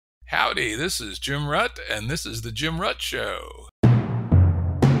Howdy, this is Jim Rutt, and this is The Jim Rutt Show.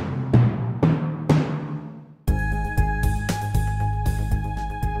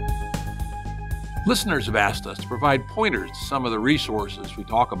 Listeners have asked us to provide pointers to some of the resources we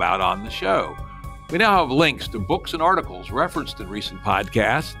talk about on the show. We now have links to books and articles referenced in recent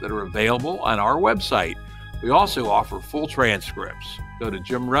podcasts that are available on our website. We also offer full transcripts. Go to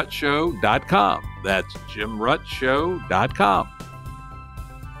jimruttshow.com. That's jimruttshow.com.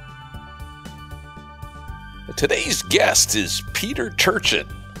 Today's guest is Peter Turchin.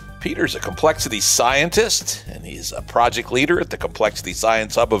 Peter's a complexity scientist, and he's a project leader at the Complexity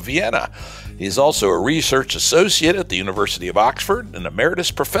Science Hub of Vienna. He's also a research associate at the University of Oxford and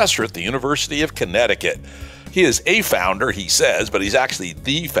emeritus professor at the University of Connecticut. He is a founder, he says, but he's actually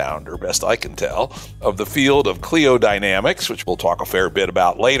the founder, best I can tell, of the field of Cliodynamics, which we'll talk a fair bit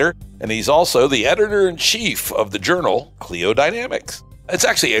about later. And he's also the editor-in-chief of the journal Cliodynamics. It's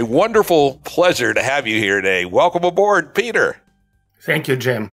actually a wonderful pleasure to have you here today. Welcome aboard, Peter. Thank you,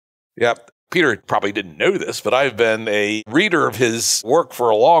 Jim. Yep. Peter probably didn't know this, but I've been a reader of his work for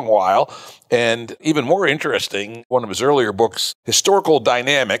a long while. And even more interesting, one of his earlier books, Historical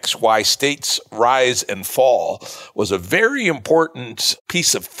Dynamics, Why States Rise and Fall, was a very important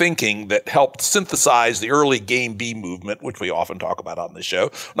piece of thinking that helped synthesize the early Game B movement, which we often talk about on the show.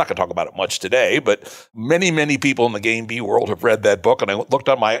 I'm not going to talk about it much today, but many, many people in the Game B world have read that book. And I looked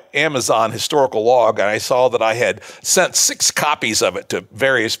on my Amazon historical log, and I saw that I had sent 6 copies of it to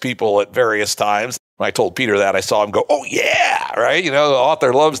various people at various times. When I told Peter that, I saw him go, oh, yeah, right? You know, the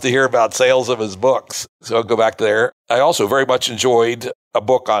author loves to hear about sales of his books. So I'll go back there. I also very much enjoyed a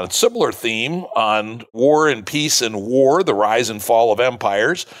book on a similar theme on war and peace and war, the rise and fall of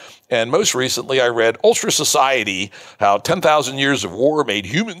empires. And most recently, I read Ultra Society, how 10,000 years of war made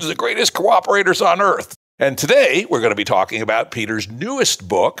humans the greatest cooperators on Earth. And today, we're going to be talking about Peter's newest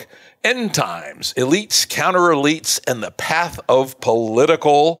book, End Times, Elites, Counter-Elites, and the Path of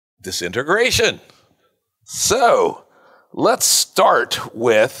Political Disintegration. So, let's start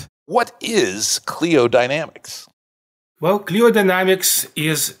with, what is Cliodynamics? Well, Cliodynamics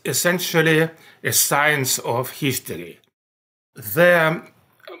is essentially a science of history. The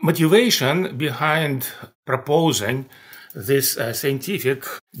motivation behind proposing this scientific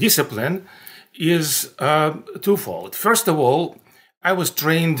discipline is twofold. First of all, I was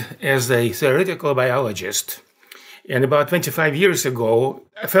trained as a theoretical biologist. And about 25 years ago,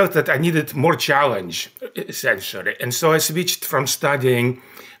 I felt that I needed more challenge, essentially. And so I switched from studying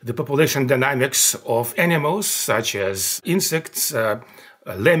the population dynamics of animals, such as insects,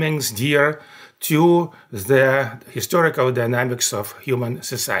 lemmings, deer, to the historical dynamics of human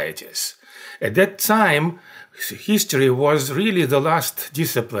societies. At that time, history was really the last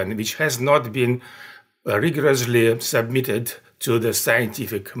discipline which has not been rigorously submitted to the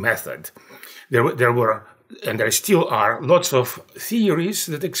scientific method. There were, and there still are, lots of theories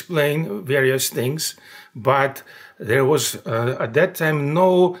that explain various things, but there was at that time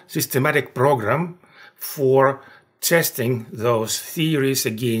no systematic program for testing those theories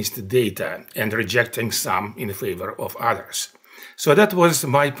against data and rejecting some in favor of others. So that was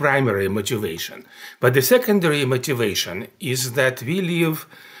my primary motivation. But the secondary motivation is that we live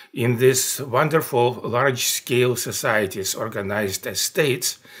in these wonderful large-scale societies organized as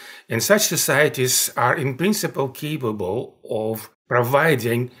states, and such societies are in principle capable of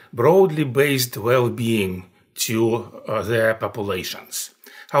providing broadly based well-being to their populations.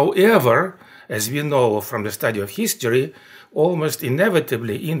 However, as we know from the study of history, almost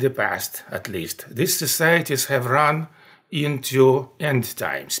inevitably in the past, at least, these societies have run into end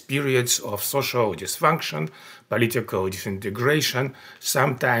times, periods of social dysfunction, political disintegration,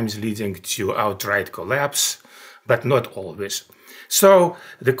 sometimes leading to outright collapse, but not always. So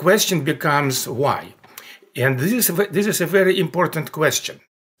the question becomes why? And this is a very important question.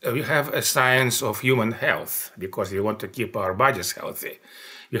 We have a science of human health because we want to keep our bodies healthy.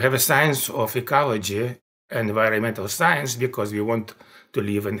 You have a science of ecology and environmental science because we want to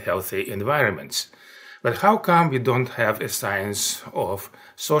live in healthy environments. But how come we don't have a science of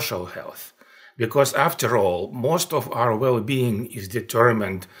social health? Because after all, most of our well-being is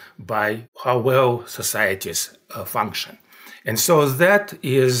determined by how well societies function. And so that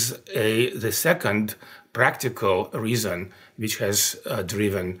is the second practical reason which has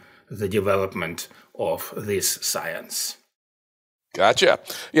driven the development of this science. Gotcha.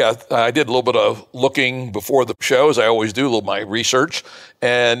 Yeah, I did a little bit of looking before the show, as I always do, a little my research.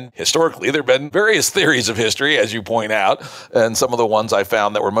 And historically, there have been various theories of history, as you point out. And some of the ones I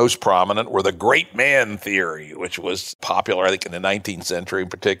found that were most prominent were the great man theory, which was popular, I think, in the 19th century in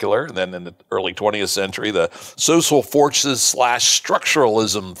particular. And then in the early 20th century, the social forces /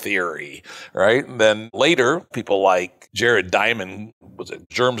 structuralism theory, right? And then later, people like Jared Diamond, was it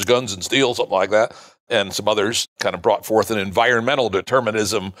Germs, Guns, and Steel, something like that, and some others kind of brought forth an environmental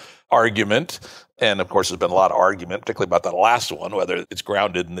determinism argument. And of course, there's been a lot of argument, particularly about that last one, whether it's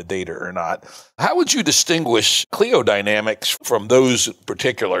grounded in the data or not. How would you distinguish Cliodynamics from those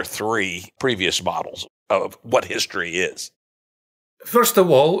particular three previous models of what history is? First of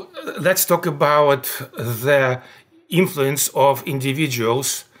all, let's talk about the influence of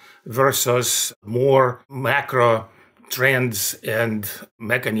individuals versus more macro trends and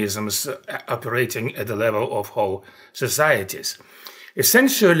mechanisms operating at the level of whole societies.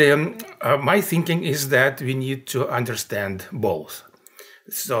 Essentially, my thinking is that we need to understand both.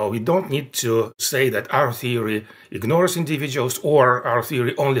 So we don't need to say that our theory ignores individuals or our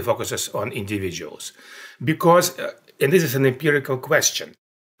theory only focuses on individuals. Because, and this is an empirical question,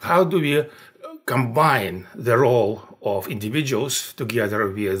 how do we combine the role of individuals together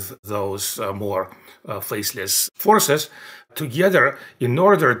with those more faceless forces together in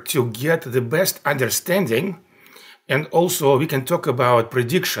order to get the best understanding? And also we can talk about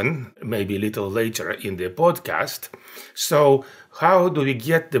prediction maybe a little later in the podcast. So how do we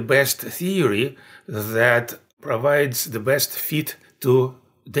get the best theory that provides the best fit to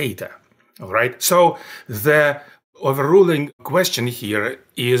data? All right. So the overruling question here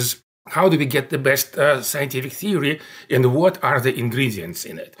is, how do we get the best scientific theory and what are the ingredients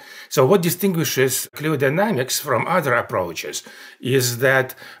in it? So what distinguishes Cliodynamics from other approaches is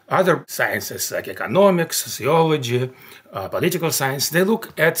that other sciences like economics, sociology, political science, they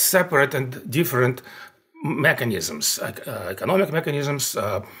look at separate and different mechanisms, economic mechanisms,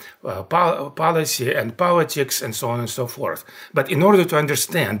 policy and politics, and so on and so forth. But in order to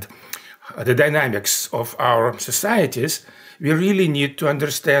understand the dynamics of our societies, we really need to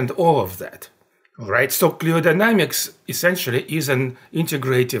understand all of that, right? So Cliodynamics essentially is an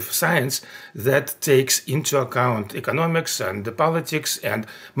integrative science that takes into account economics and the politics and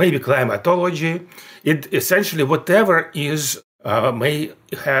maybe climatology. It essentially, whatever is, may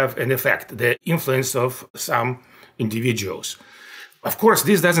have an effect, the influence of some individuals. Of course,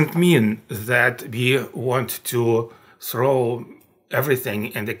 this doesn't mean that we want to throw everything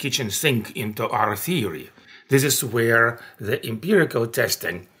in the kitchen sink into our theory. This is where the empirical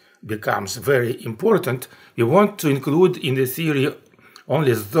testing becomes very important. We want to include in the theory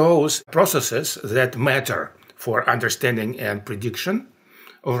only those processes that matter for understanding and prediction,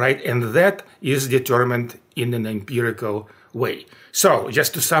 all right? And that is determined in an empirical way. So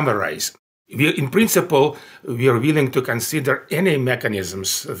just to summarize, in principle, we are willing to consider any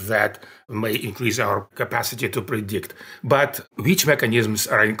mechanisms that may increase our capacity to predict. But which mechanisms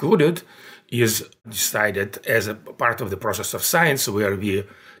are included is decided as a part of the process of science, where we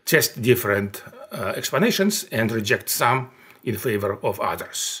test different explanations and reject some in favor of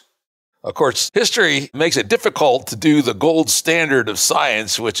others. Of course, history makes it difficult to do the gold standard of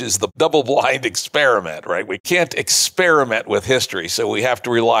science, which is the double-blind experiment, right? We can't experiment with history, so we have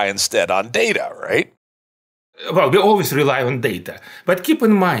to rely instead on data, right? Well, we always rely on data. But keep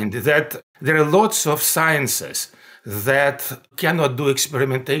in mind that there are lots of sciences that cannot do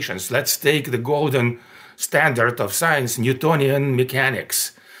experimentations. Let's take the golden standard of science, Newtonian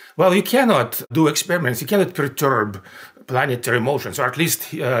mechanics. Well, you cannot do experiments. You cannot perturb planetary motions, or at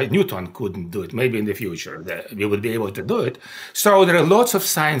least Newton couldn't do it. Maybe in the future we would be able to do it. So there are lots of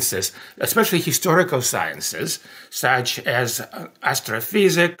sciences, especially historical sciences, such as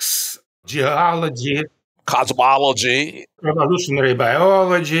astrophysics, geology, cosmology, evolutionary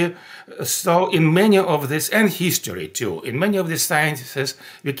biology. So in many of this, and history too, in many of these sciences,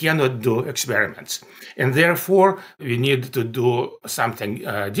 we cannot do experiments. And therefore, we need to do something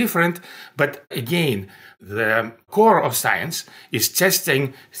different. But again, the core of science is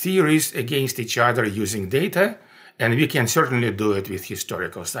testing theories against each other using data. And we can certainly do it with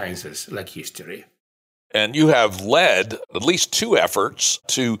historical sciences like history. And you have led at least two efforts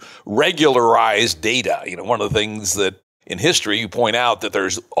to regularize data. You know, one of the things that in history you point out that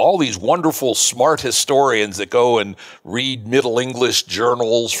there's all these wonderful, smart historians that go and read Middle English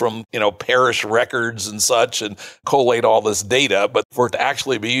journals from, parish records and such and collate all this data. But for it to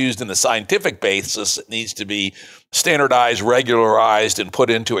actually be used in a scientific basis, it needs to be standardized, regularized, and put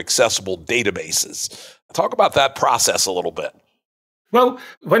into accessible databases. Talk about that process a little bit. Well,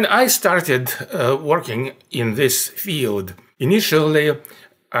 when I started working in this field Initially,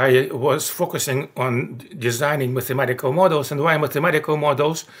 I was focusing on designing mathematical models. And why mathematical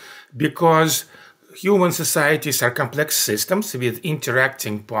models? Because human societies are complex systems with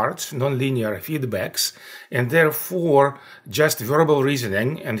interacting parts, nonlinear feedbacks, and therefore just verbal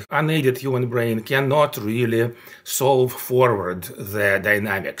reasoning and unaided human brain cannot really solve forward the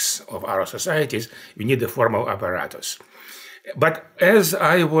dynamics of our societies. We need a formal apparatus. But as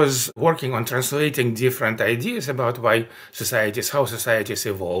I was working on translating different ideas about how societies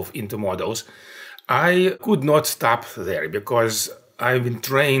evolve into models, I could not stop there because I've been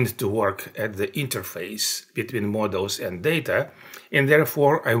trained to work at the interface between models and data, and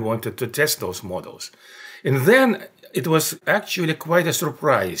therefore I wanted to test those models. And then it was actually quite a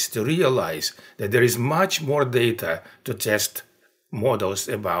surprise to realize that there is much more data to test models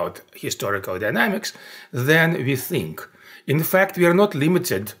about historical dynamics than we think. In fact, we are not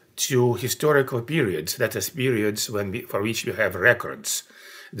limited to historical periods, that is, periods for which we have records.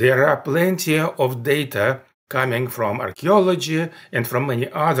 There are plenty of data coming from archaeology and from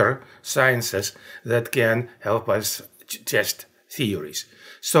many other sciences that can help us test theories.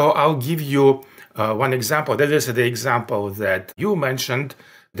 So I'll give you one example. That is the example that you mentioned.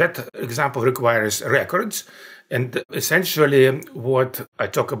 That example requires records. And essentially what I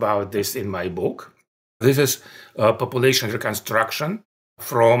talk about this in my book. This is population reconstruction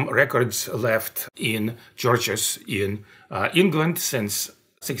from records left in churches in England since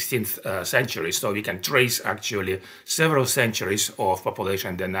 16th century. So we can trace actually several centuries of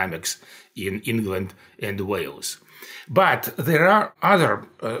population dynamics in England and Wales. But there are other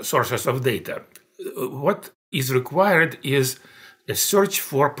sources of data. What is required is a search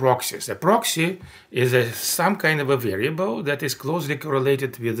for proxies. A proxy is some kind of a variable that is closely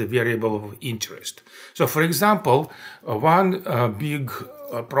correlated with the variable of interest. So, for example, one big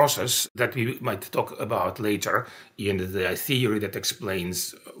process that we might talk about later in the theory that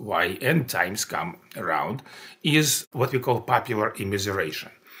explains why end times come around is what we call popular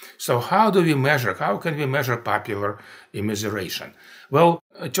immiseration. So how can we measure popular immiseration? Well,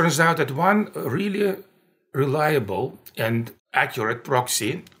 it turns out that one really reliable and accurate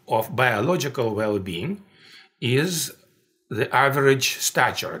proxy of biological well-being is the average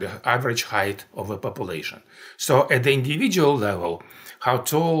stature, the average height of a population. So at the individual level, how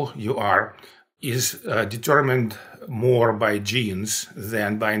tall you are is determined more by genes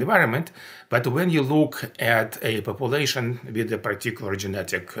than by environment. But when you look at a population with a particular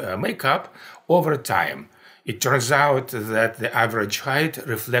genetic makeup, over time, it turns out that the average height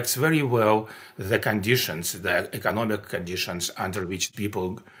reflects very well the conditions, the economic conditions under which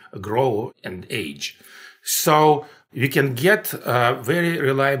people grow and age. So we can get very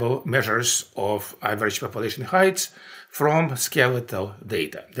reliable measures of average population heights from skeletal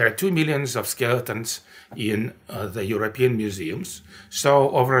data. There are 2 million of skeletons in the European museums. So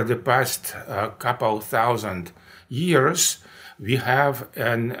over the past couple thousand years, we have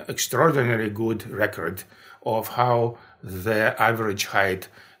an extraordinarily good record of how the average height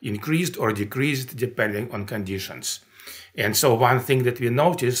increased or decreased depending on conditions. And so one thing that we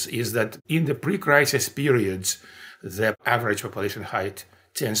notice is that in the pre-crisis periods, the average population height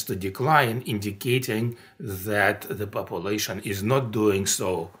tends to decline, indicating that the population is not doing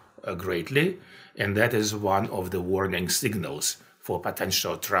so greatly, and that is one of the warning signals for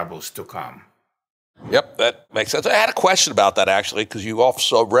potential troubles to come. Yep, that makes sense. I had a question about that, actually, because you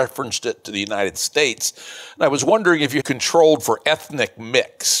also referenced it to the United States. And I was wondering if you controlled for ethnic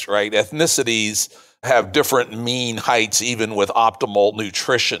mix, right? Ethnicities have different mean heights, even with optimal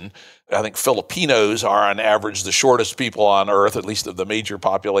nutrition. I think Filipinos are, on average, the shortest people on Earth, at least of the major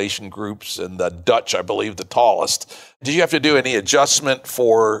population groups, and the Dutch, I believe, the tallest. Did you have to do any adjustment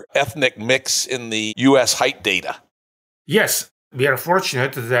for ethnic mix in the U.S. height data? Yes. We are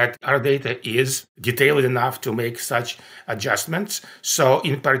fortunate that our data is detailed enough to make such adjustments. So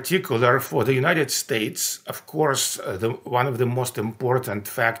in particular, for the United States, of course, one of the most important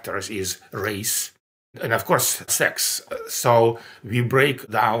factors is race and, of course, sex. So we break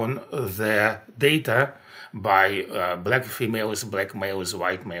down the data by black females, black males,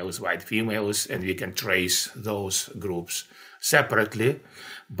 white females, and we can trace those groups separately.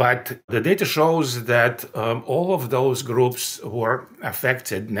 But the data shows that all of those groups were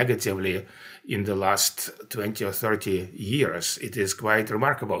affected negatively in the last 20 or 30 years. It is quite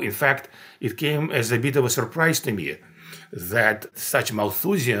remarkable. In fact, it came as a bit of a surprise to me that such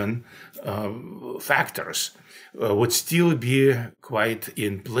Malthusian factors would still be quite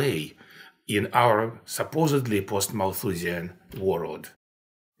in play in our supposedly post-Malthusian world.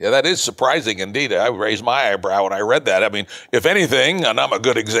 Yeah, that is surprising indeed. I raised my eyebrow when I read that. I mean, if anything, and I'm a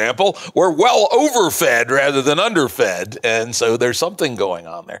good example, we're well overfed rather than underfed. And so there's something going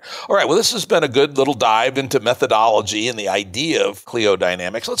on there. All right, well, this has been a good little dive into methodology and the idea of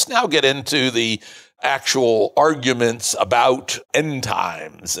Cliodynamics. Let's now get into the actual arguments about end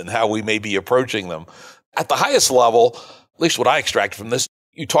times and how we may be approaching them. At the highest level, at least what I extracted from this,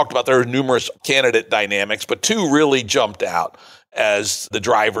 you talked about there are numerous candidate dynamics, but two really jumped out as the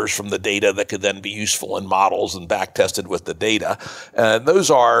drivers from the data that could then be useful in models and back tested with the data. And those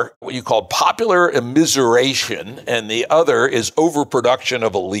are what you call popular immiseration, and the other is overproduction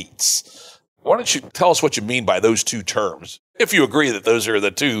of elites. Why don't you tell us what you mean by those two terms, if you agree that those are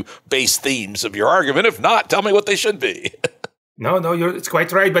the two base themes of your argument. If not, tell me what they should be. No, it's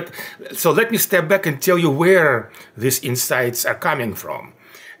quite right. But so let me step back and tell you where these insights are coming from.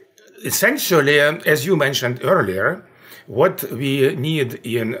 Essentially, as you mentioned earlier, what we need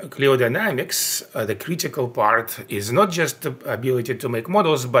in Cliodynamics, the critical part is not just the ability to make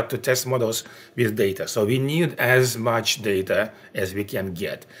models, but to test models with data. So we need as much data as we can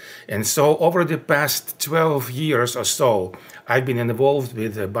get. And so over the past 12 years or so, I've been involved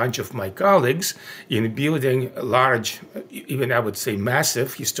with a bunch of my colleagues in building large, even I would say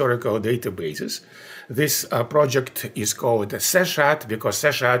massive historical databases. This project is called Seshat because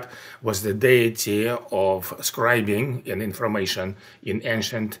Seshat was the deity of scribing and information in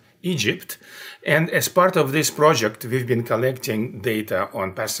ancient Egypt. And as part of this project, we've been collecting data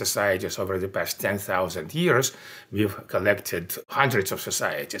on past societies over the past 10,000 years. We've collected hundreds of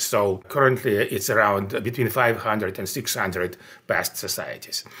societies. So currently it's around between 500 and 600 past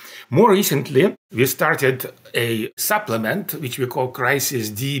societies. More recently, we started a supplement which we call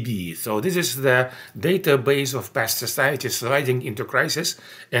Crisis DB. So this is the database of past societies sliding into crisis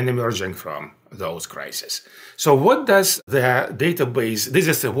and emerging from those crises. So what does the database, this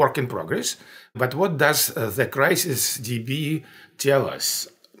is a work in progress, but what does the Crisis DB tell us?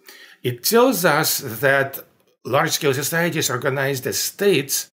 It tells us that large-scale societies organized as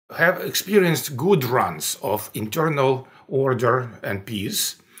states have experienced good runs of internal order and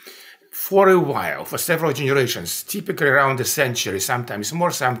peace for a while, for several generations, typically around a century, sometimes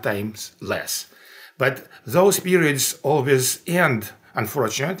more, sometimes less. But those periods always end,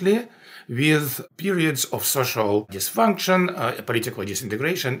 unfortunately, with periods of social dysfunction, political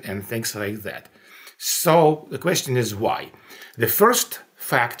disintegration, and things like that. So the question is why? The first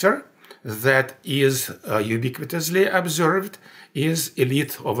factor that is ubiquitously observed is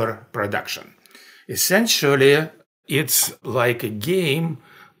elite overproduction. Essentially, it's like a game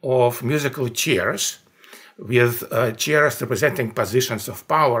of musical chairs with chairs representing positions of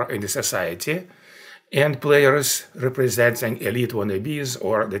power in the society and players representing elite wannabes,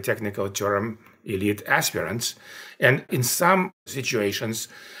 or the technical term elite aspirants. And in some situations,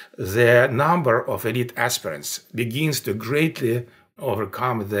 the number of elite aspirants begins to greatly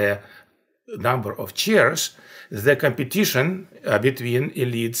overcome the number of chairs. The competition between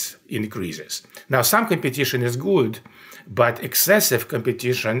elites increases. Now, some competition is good, but excessive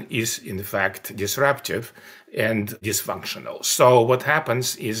competition is, in fact, disruptive and dysfunctional. So what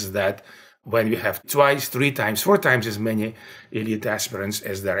happens is that when we have twice, 3 times, 4 times as many elite aspirants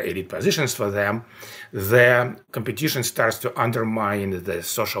as there are elite positions for them, the competition starts to undermine the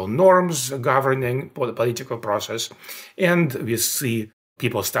social norms governing the political process, and we see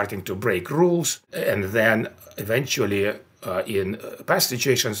people starting to break rules, and then eventually, in past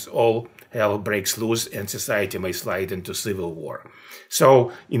situations, all hell breaks loose and society may slide into civil war.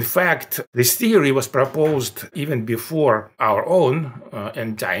 So, in fact, this theory was proposed even before our own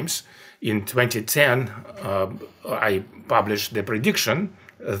end times. In 2010, I published the prediction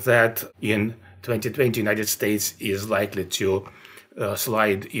that in 2020, the United States is likely to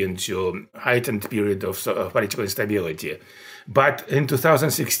slide into heightened period of political instability. But in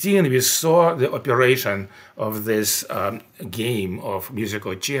 2016, we saw the operation of this game of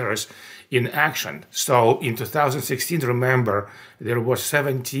musical chairs in action. So in 2016, remember, there were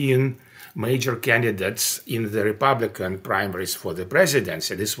 17 major candidates in the Republican primaries for the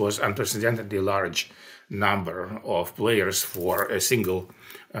presidency. This was unprecedentedly large number of players for a single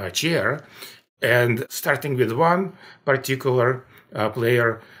chair. And starting with one particular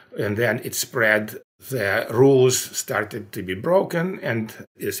player, and then it spread, the rules started to be broken, and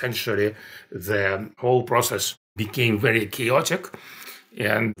essentially the whole process became very chaotic.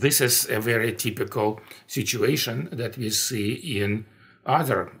 And this is a very typical situation that we see in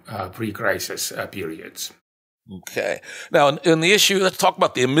other pre-crisis periods. Okay. Now, in the issue, let's talk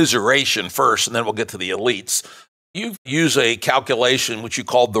about the immiseration first, and then we'll get to the elites. You use a calculation which you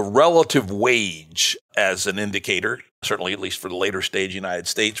called the relative wage as an indicator. certainly at least for the later stage United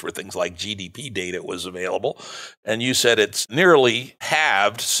States where things like GDP data was available. And you said it's nearly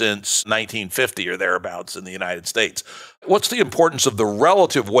halved since 1950 or thereabouts in the United States. What's the importance of the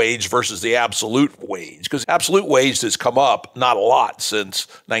relative wage versus the absolute wage? Because absolute wage has come up not a lot since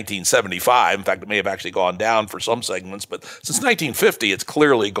 1975. In fact, it may have actually gone down for some segments, but since 1950, it's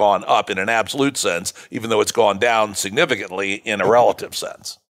clearly gone up in an absolute sense, even though it's gone down significantly in a relative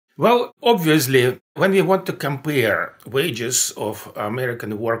sense. Well, obviously, when we want to compare wages of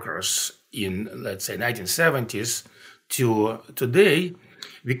American workers in, let's say, 1970s to today,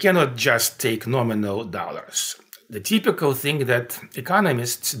 we cannot just take nominal dollars. The typical thing that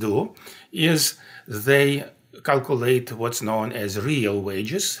economists do is they calculate what's known as real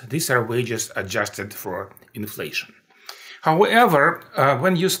wages. These are wages adjusted for inflation. However,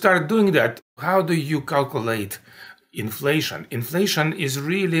 when you start doing that, how do you calculate inflation? Inflation is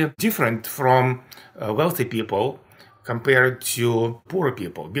really different from wealthy people compared to poor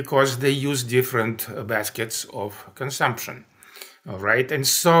people because they use different baskets of consumption. All right, and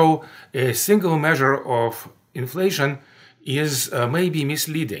so a single measure of inflation is maybe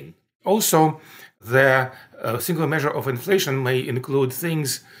misleading. Also, the single measure of inflation may include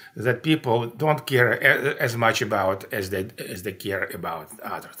things that people don't care as much about as they care about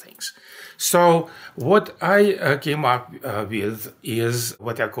other things. So what I came up with is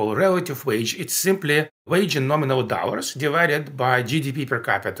what I call relative wage. It's simply wage in nominal dollars divided by GDP per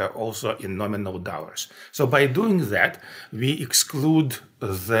capita, also in nominal dollars. So by doing that, we exclude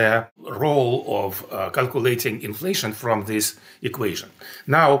the role of calculating inflation from this equation.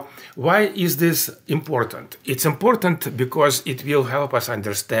 Now, why is this important? It's important because it will help us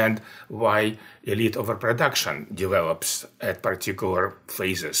understand why elite overproduction develops at particular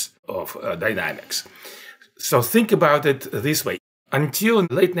phases of dynamics. So think about it this way. Until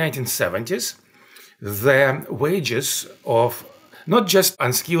late 1970s, the wages of not just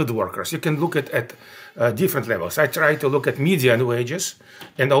unskilled workers, you can look at different levels. I try to look at median wages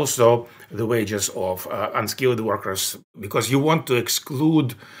and also the wages of unskilled workers because you want to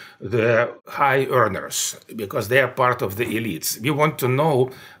exclude the high earners because they are part of the elites. We want to know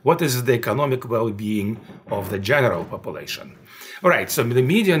what is the economic well-being of the general population. All right, so the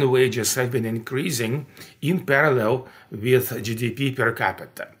median wages have been increasing in parallel with GDP per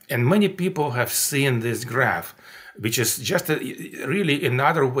capita. And many people have seen this graph, which is just really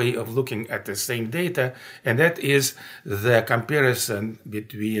another way of looking at the same data, and that is the comparison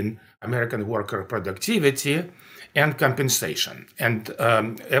between American worker productivity and compensation. And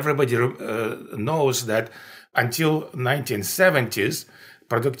everybody knows that until 1970s,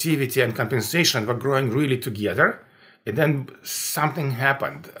 productivity and compensation were growing really together. And then something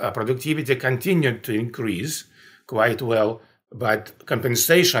happened. Productivity continued to increase quite well, but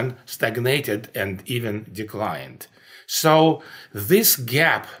compensation stagnated and even declined. So this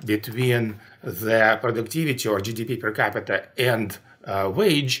gap between the productivity or GDP per capita and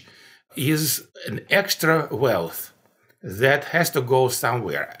wage is an extra wealth that has to go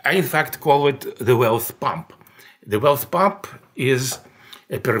somewhere. I, in fact, call it the wealth pump. The wealth pump is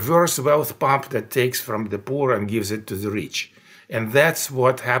a perverse wealth pump that takes from the poor and gives it to the rich. And that's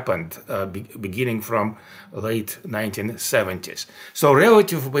what happened beginning from late 1970s. So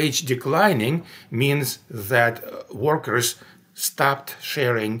relative wage declining means that workers stopped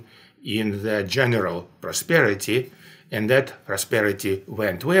sharing in the general prosperity, and that prosperity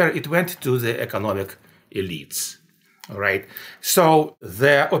went where? It went to the economic elites. All right. So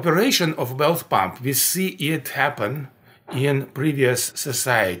the operation of wealth pump, we see it happen in previous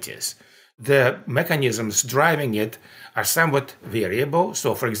societies. The mechanisms driving it are somewhat variable.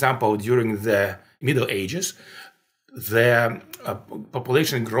 So, for example, during the Middle Ages, the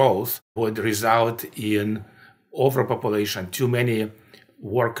population growth would result in overpopulation, too many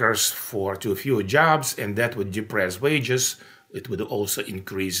workers for too few jobs, and that would depress wages. It would also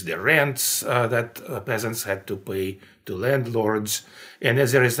increase the rents that peasants had to pay to landlords. And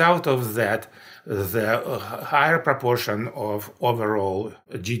as a result of that, the higher proportion of overall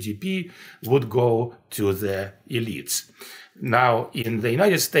GDP would go to the elites. Now, in the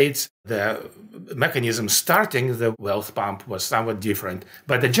United States, the mechanism starting the wealth pump was somewhat different,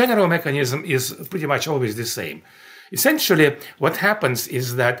 but the general mechanism is pretty much always the same. Essentially, what happens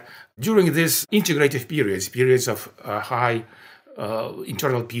is that during these integrative periods of high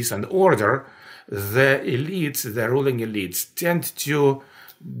internal peace and order, the elites, the ruling elites, tend to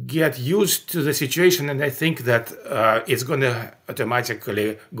get used to the situation, and I think that it's going to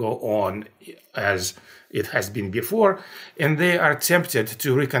automatically go on as it has been before, and they are tempted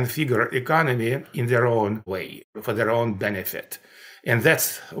to reconfigure economy in their own way, for their own benefit. And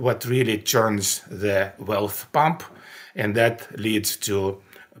that's what really turns the wealth pump. and that leads to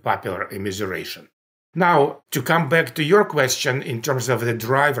popular immiseration. Now, to come back to your question in terms of the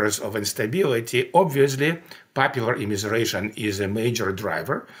drivers of instability, obviously, popular immiseration is a major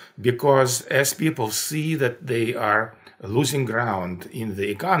driver because as people see that they are losing ground in the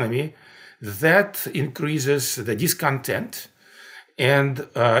economy, that increases the discontent, and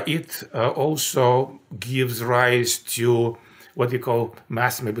it also gives rise to what we call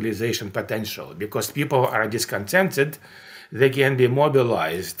mass mobilization potential. Because people are discontented, they can be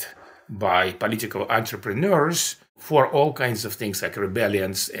mobilized by political entrepreneurs for all kinds of things like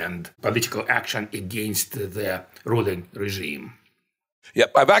rebellions and political action against the ruling regime.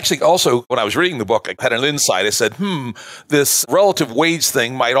 Yep. I've actually also, when I was reading the book, I had an insight. I said, this relative wage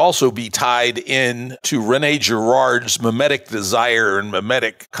thing might also be tied in to Rene Girard's mimetic desire and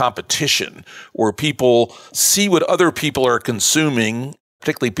mimetic competition, where people see what other people are consuming,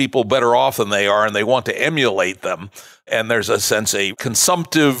 particularly people better off than they are, and they want to emulate them. And there's a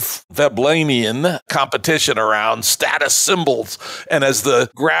consumptive Veblenian competition around status symbols. And as the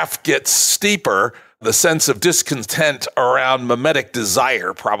graph gets steeper, the sense of discontent around mimetic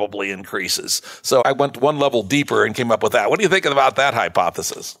desire probably increases. So I went one level deeper and came up with that. What do you think about that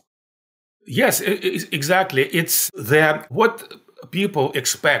hypothesis? Yes, exactly. It's what people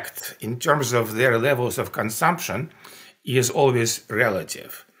expect in terms of their levels of consumption is always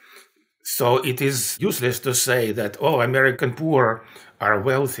relative. So it is useless to say that, American poor are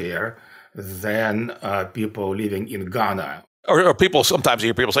wealthier than people living in Ghana. Or people, sometimes you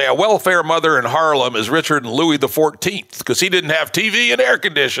hear people say, a welfare mother in Harlem is richer than Louis XIV because he didn't have TV and air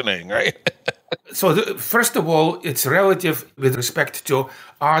conditioning, right? So first of all, it's relative with respect to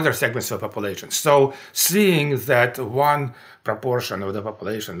other segments of population. So seeing that one proportion of the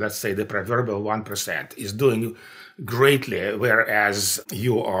population, let's say the proverbial 1%, is doing greatly, whereas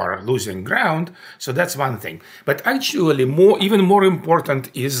you are losing ground. So that's one thing. But actually, even more important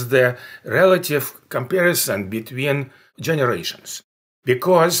is the relative comparison between generations.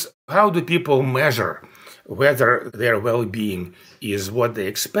 Because how do people measure whether their well-being is what they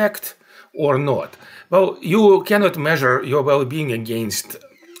expect or not? Well, you cannot measure your well-being against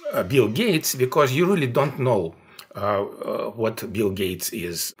Bill Gates because you really don't know what Bill Gates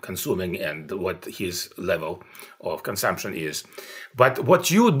is consuming and what his level of consumption is. But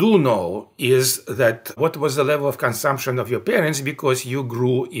what you do know is that what was the level of consumption of your parents because you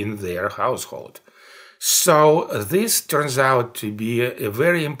grew in their household. So this turns out to be a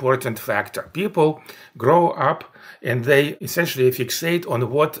very important factor. People grow up and they essentially fixate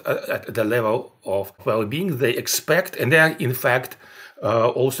on what at the level of well-being they expect, and they in fact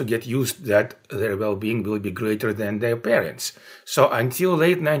also get used that their well-being will be greater than their parents. So until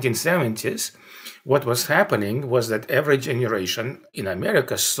late 1970s, what was happening was that every generation in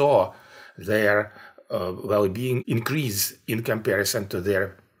America saw their well-being increase in comparison to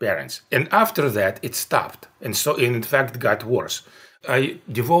their parents. And after that, it stopped. And so, in fact, got worse. I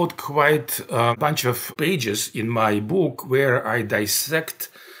devote quite a bunch of pages in my book where I dissect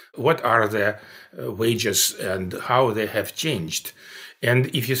what are the wages and how they have changed.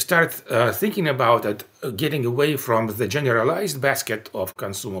 And if you start thinking about it, getting away from the generalized basket of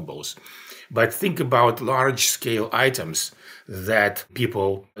consumables, but think about large-scale items that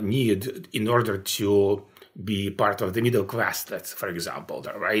people need in order to be part of the middle class, that's for example,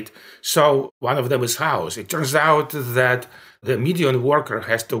 right? So one of them is house. It turns out that the median worker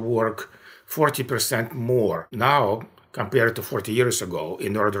has to work 40% more now compared to 40 years ago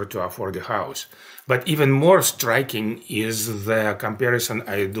in order to afford a house. But even more striking is the comparison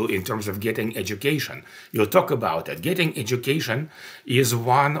I do in terms of getting education. You'll talk about it. Getting education is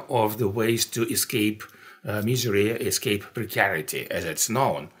one of the ways to escape misery, escape precarity, as it's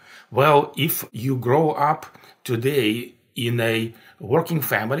known. Well, if you grow up today in a working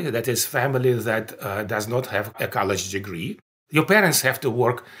family, that is family that does not have a college degree, your parents have to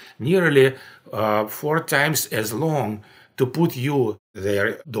work nearly 4 times as long to put you,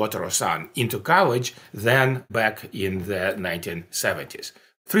 their daughter or son, into college than back in the 1970s.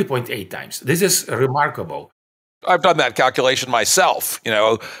 3.8 times. This is remarkable. I've done that calculation myself.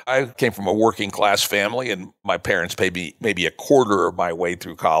 I came from a working class family and my parents paid me maybe a quarter of my way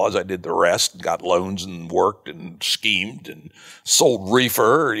through college. I did the rest, got loans and worked and schemed and sold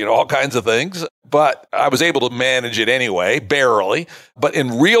reefer, all kinds of things. But I was able to manage it anyway, barely. But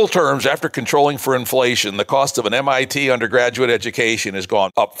in real terms, after controlling for inflation, the cost of an MIT undergraduate education has gone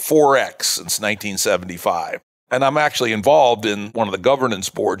up 4x since 1975. And I'm actually involved in one of the governance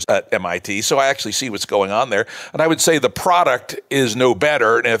boards at MIT, so I actually see what's going on there. And I would say the product is no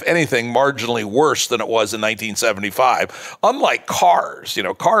better, and if anything, marginally worse than it was in 1975. Unlike cars,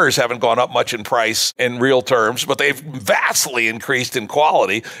 cars haven't gone up much in price in real terms, but they've vastly increased in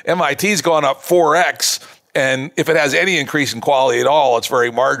quality. MIT's gone up 4x. And if it has any increase in quality at all, it's very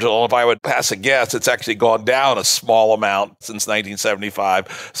marginal. If I would pass a guess, it's actually gone down a small amount since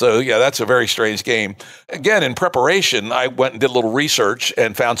 1975. So yeah, that's a very strange game. Again, in preparation, I went and did a little research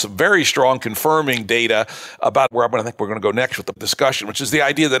and found some very strong confirming data about where I think we're going to go next with the discussion, which is the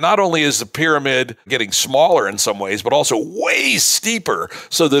idea that not only is the pyramid getting smaller in some ways, but also way steeper.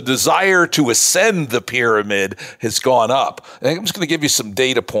 So the desire to ascend the pyramid has gone up. And I'm just going to give you some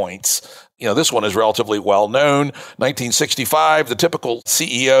data points. This one is relatively well known. 1965, the typical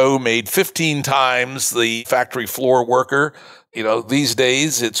CEO made 15 times the factory floor worker. These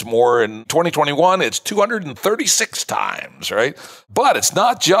days it's more. In 2021, it's 236 times, right? But it's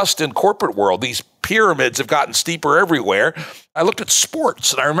not just in corporate world. These pyramids have gotten steeper everywhere. I looked at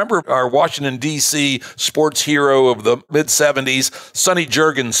sports, and I remember our Washington, D.C. sports hero of the mid-'70s, Sonny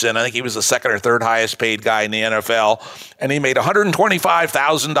Jurgensen. I think he was the second or third highest paid guy in the NFL, and he made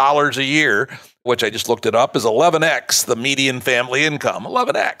 $125,000 a year, which I just looked it up, is 11x the median family income.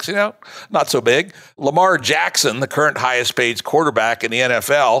 11x, not so big. Lamar Jackson, the current highest paid quarterback in the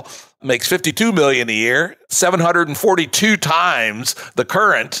NFL, makes $52 million a year, 742 times the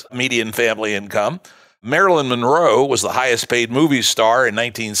current median family income. Marilyn Monroe was the highest paid movie star in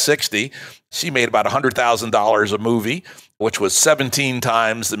 1960. She made about $100,000 a movie, which was 17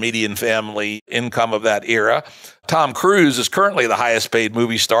 times the median family income of that era. Tom Cruise is currently the highest paid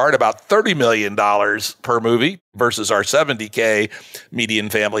movie star at about $30 million per movie versus our $70K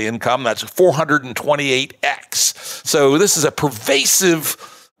median family income. That's 428x. So this is a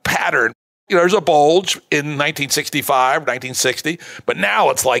pervasive pattern. There's a bulge in 1965, 1960, but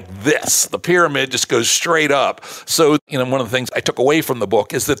now it's like this. The pyramid just goes straight up. So, one of the things I took away from the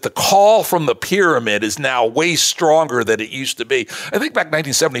book is that the call from the pyramid is now way stronger than it used to be. I think back in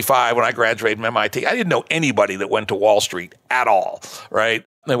 1975, when I graduated from MIT, I didn't know anybody that went to Wall Street at all, right?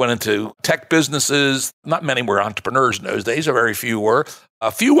 They went into tech businesses. Not many were entrepreneurs in those days, or very few were. A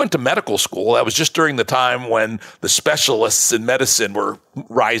few went to medical school. That was just during the time when the specialists in medicine were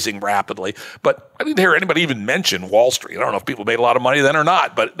rising rapidly. But I didn't hear anybody even mention Wall Street. I don't know if people made a lot of money then or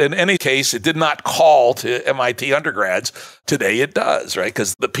not. But in any case, it did not call to MIT undergrads. Today it does, right?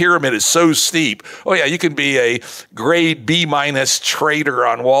 Because the pyramid is so steep. Oh, yeah, you can be a grade B- trader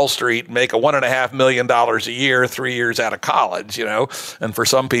on Wall Street and make $1.5 million a year, 3 years out of college, And for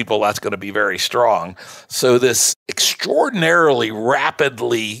some people, that's going to be very strong. So this extraordinarily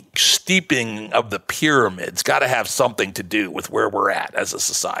rapidly steeping of the pyramid's got to have something to do with where we're at as a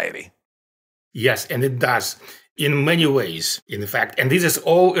society. Yes, and it does in many ways, in fact. And this is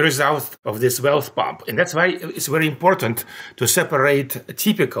all a result of this wealth pump. And that's why it's very important to separate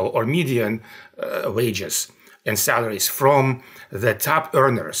typical or median wages and salaries from the top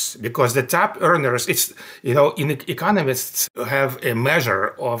earners, because the top earners, economists have a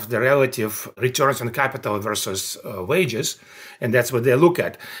measure of the relative returns on capital versus wages, and that's what they look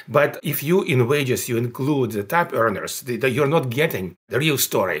at. But if in wages you include the top earners, you're not getting the real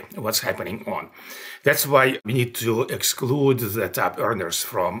story, what's happening on. That's why we need to exclude the top earners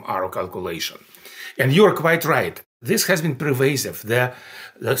from our calculation. And you're quite right. This has been pervasive.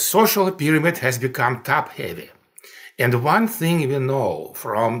 The social pyramid has become top-heavy. And one thing we know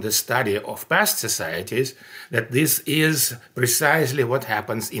from the study of past societies, that this is precisely what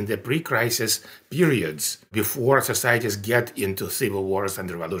happens in the pre-crisis periods before societies get into civil wars and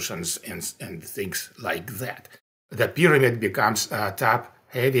revolutions and things like that. The pyramid becomes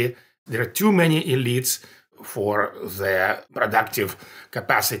top-heavy. There are too many elites for the productive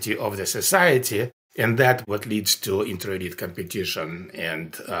capacity of the society, and that's what leads to intra-elite competition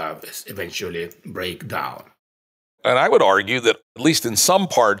and eventually breakdown. And I would argue that, at least in some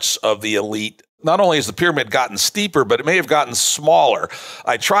parts of the elite, not only has the pyramid gotten steeper, but it may have gotten smaller.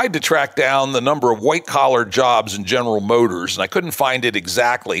 I tried to track down the number of white-collar jobs in General Motors, and I couldn't find it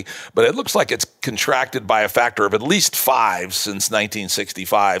exactly, but it looks like it's contracted by a factor of at least 5 since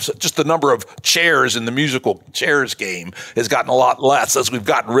 1965. So just the number of chairs in the musical chairs game has gotten a lot less as we've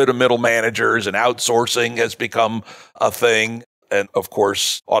gotten rid of middle managers, and outsourcing has become a thing. And of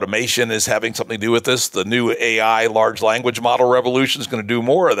course, automation is having something to do with this. The new AI large language model revolution is going to do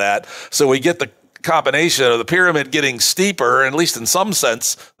more of that. So we get the combination of the pyramid getting steeper, and at least in some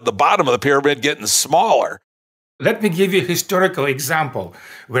sense, the bottom of the pyramid getting smaller. Let me give you a historical example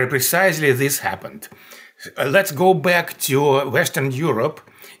where precisely this happened. Let's go back to Western Europe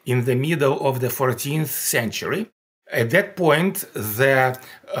in the middle of the 14th century. At that point, the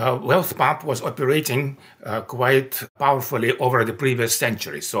wealth pump was operating quite powerfully over the previous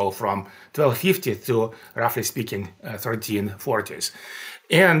century, so from 1250 to, roughly speaking, 1340s.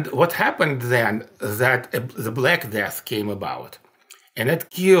 And what happened then, that the Black Death came about, and it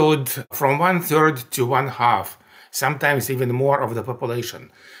killed from 1/3 to 1/2, sometimes even more of the population.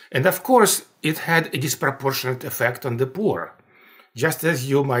 And of course, it had a disproportionate effect on the poor, just as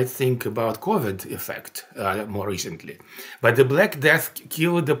you might think about COVID effect more recently. But the Black Death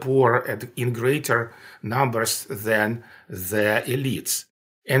killed the poor in greater numbers than the elites.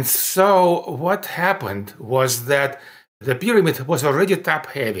 And so what happened was that the pyramid was already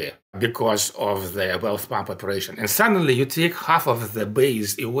top-heavy because of the wealth pump operation. And suddenly you take half of the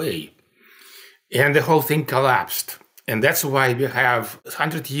base away, and the whole thing collapsed. And that's why we have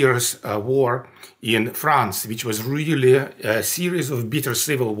 100 years war in France, which was really a series of bitter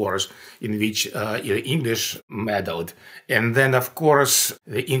civil wars in which the English meddled. And then, of course,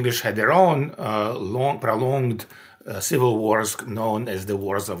 the English had their own prolonged civil wars known as the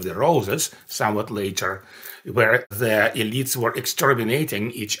Wars of the Roses, somewhat later, where the elites were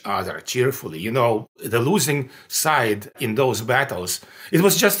exterminating each other cheerfully. You know, the losing side in those battles, it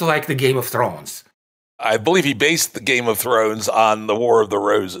was just like the Game of Thrones. I believe he based the Game of Thrones on the War of the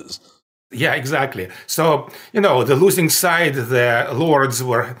Roses. Yeah, exactly. So, you know, the losing side, the lords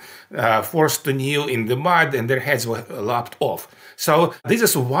were forced to kneel in the mud and their heads were lopped off. So this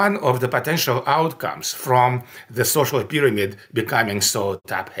is one of the potential outcomes from the social pyramid becoming so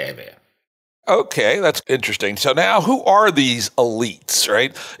top-heavy. Okay, that's interesting. So now, who are these elites,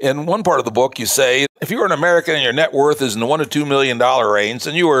 right? In one part of the book, you say, if you were an American and your net worth is in the $1 to $2 million range,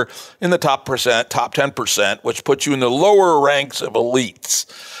 then you were in the top 10%, which puts you in the lower ranks of elites.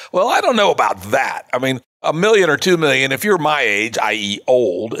 Well, I don't know about that. I mean, $1 million or $2 million, if you're my age, i.e.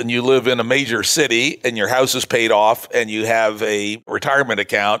 old, and you live in a major city and your house is paid off and you have a retirement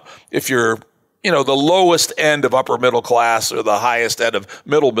account, if you're the lowest end of upper middle class or the highest end of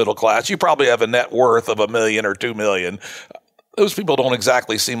middle class, you probably have a net worth of $1 million or $2 million. Those people don't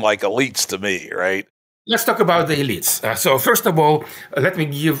exactly seem like elites to me, right? Let's talk about the elites. So first of all, let me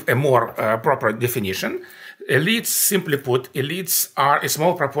give a more proper definition. Elites, simply put, elites are a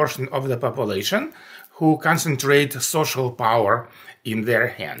small proportion of the population who concentrate social power in their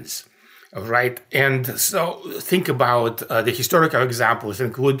hands. Right. And so think about the historical examples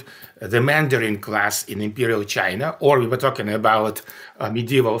include the Mandarin class in Imperial China, or we were talking about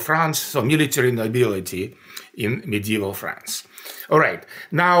medieval France, so military nobility in medieval France. All right.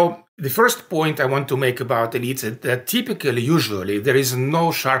 Now, the first point I want to make about elites is that typically, usually, there is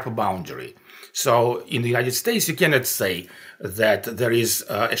no sharp boundary. So in the United States, you cannot say that there is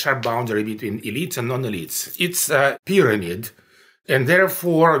a sharp boundary between elites and non-elites. It's a pyramid. And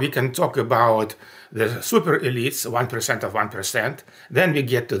therefore, we can talk about the super elites, 1% of 1%. Then we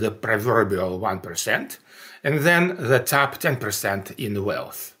get to the proverbial 1%. And then the top 10% in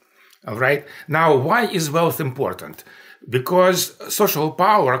wealth. All right. Now, why is wealth important? Because social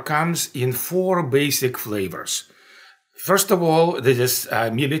power comes in 4 basic flavors. First of all, this is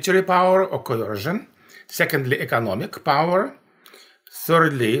military power or coercion. Secondly, economic power.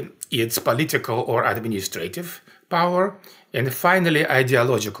 Thirdly, it's political or administrative power. And finally,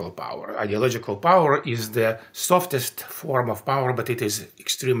 ideological power. Ideological power is the softest form of power, but it is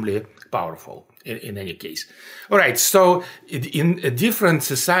extremely powerful in any case. All right, so in different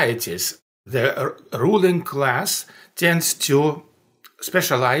societies, the ruling class tends to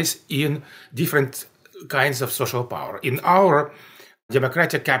specialize in different kinds of social power. In our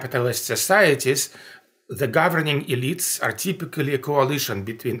democratic capitalist societies, the governing elites are typically a coalition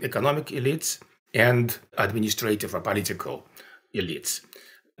between economic elites and administrative or political elites.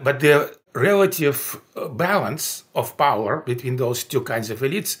 But the relative balance of power between those two kinds of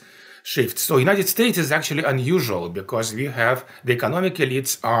elites shifts. So United States is actually unusual because we have the economic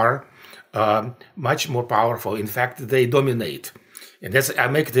elites are much more powerful. In fact, they dominate. And I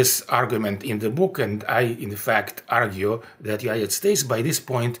make this argument in the book, and I, in fact, argue that the United States, by this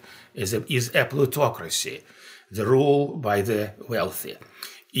point, is a plutocracy, the rule by the wealthy.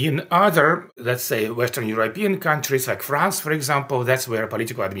 In other, let's say, Western European countries like France, for example, that's where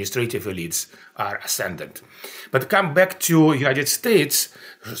political administrative elites are ascendant. But come back to United States,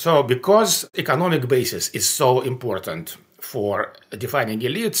 so because economic basis is so important for defining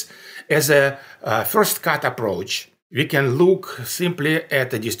elites, as a first cut approach, we can look simply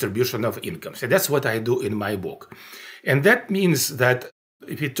at the distribution of income. So that's what I do in my book. And that means that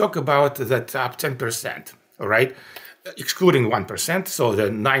if we talk about the top 10%, all right, excluding 1%, so the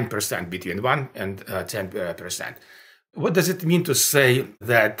 9% between 1 and 10%. What does it mean to say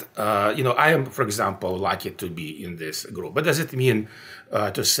that, I am, for example, lucky to be in this group? What does it mean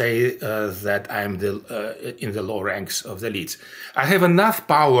to say that I'm in the low ranks of the elites? I have enough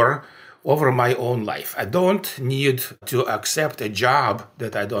power over my own life. I don't need to accept a job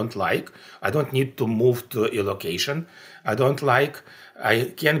that I don't like. I don't need to move to a location I don't like.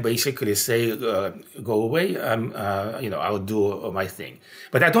 I can basically say, go away, I'll do my thing.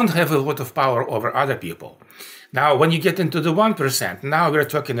 But I don't have a lot of power over other people. Now, when you get into the 1%, now we're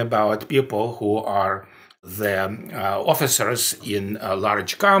talking about people who are the officers in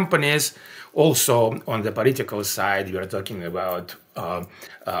large companies. Also, on the political side, we are talking about,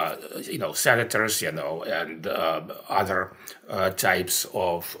 senators, and other types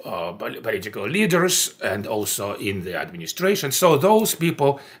of political leaders, and also in the administration. So those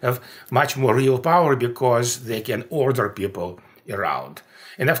people have much more real power because they can order people around.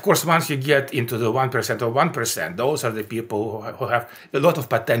 And of course, once you get into the 1% of 1%, those are the people who have a lot of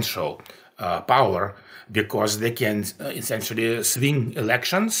potential power, because they can essentially swing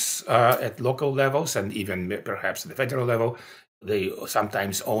elections at local levels and even perhaps at the federal level. They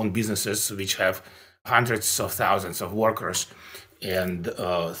sometimes own businesses which have hundreds of thousands of workers and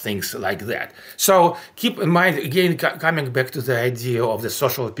things like that. So keep in mind, again, coming back to the idea of the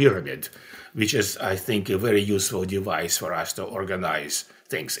social pyramid, which is, I think, a very useful device for us to organize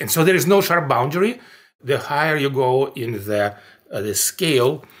things. And so there is no sharp boundary. The higher you go in the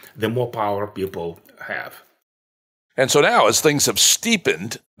scale, the more power people have. And so now, as things have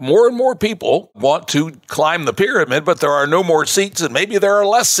steepened, more and more people want to climb the pyramid, but there are no more seats, and maybe there are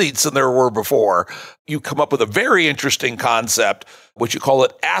less seats than there were before. You come up with a very interesting concept, which you call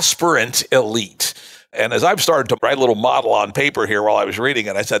it aspirant elite. And as I've started to write a little model on paper here while I was reading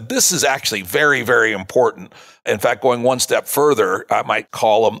it, I said, this is actually very, very important. In fact, going one step further, I might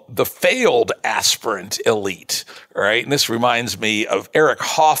call them the failed aspirant elite, right? And this reminds me of Eric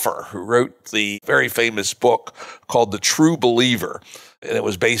Hoffer, who wrote the very famous book called The True Believer. And it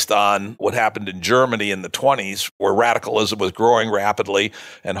was based on what happened in Germany in the 1920s, where radicalism was growing rapidly.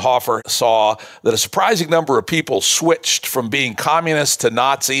 And Hoffer saw that a surprising number of people switched from being communists to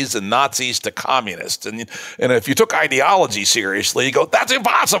Nazis and Nazis to communists. And if you took ideology seriously, you go, that's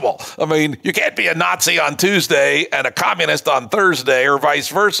impossible. I mean, you can't be a Nazi on Tuesday and a communist on Thursday or vice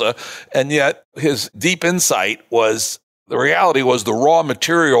versa. And yet his deep insight was, the reality was the raw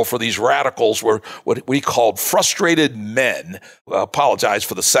material for these radicals were what we called frustrated men. I apologize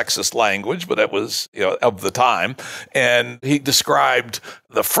for the sexist language, but that was, of the time. And he described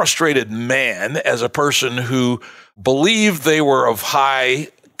the frustrated man as a person who believed they were of high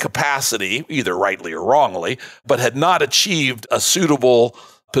capacity, either rightly or wrongly, but had not achieved a suitable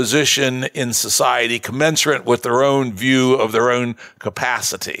position in society commensurate with their own view of their own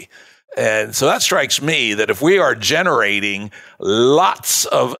capacity. And so that strikes me that if we are generating lots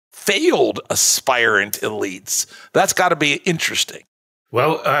of failed aspirant elites, that's got to be interesting.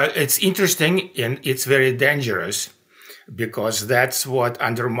 Well, it's interesting and it's very dangerous, because that's what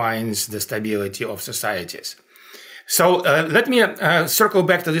undermines the stability of societies. So let me circle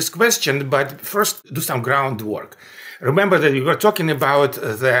back to this question, but first do some groundwork. Remember that we were talking about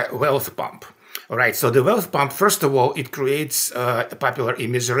the wealth pump. All right, so the wealth pump, first of all, it creates popular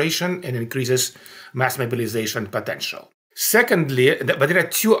immiseration and increases mass mobilization potential. Secondly, but there are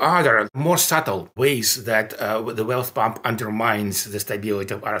two other more subtle ways that the wealth pump undermines the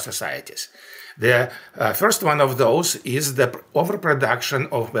stability of our societies. The first one of those is the overproduction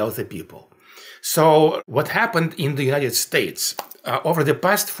of wealthy people. So what happened in the United States over the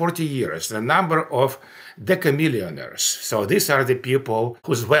past 40 years, the number of decamillionaires, so these are the people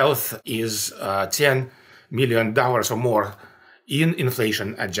whose wealth is $10 million or more in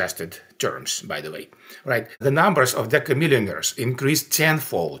inflation-adjusted terms, by the way, right? The numbers of decamillionaires increased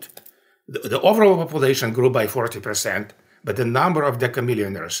tenfold. The overall population grew by 40%, but the number of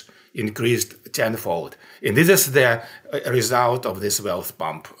decamillionaires increased tenfold. And this is the result of this wealth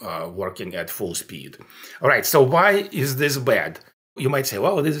pump working at full speed. All right, so why is this bad? You might say,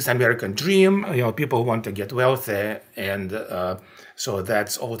 well, this is American dream. People want to get wealthy, and so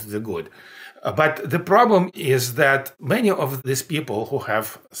that's all to the good. But the problem is that many of these people who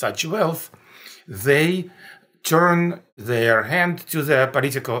have such wealth, they turn their hand to the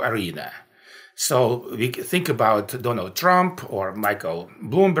political arena. So we think about Donald Trump or Michael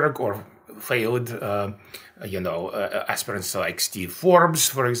Bloomberg or failed, aspirants like Steve Forbes,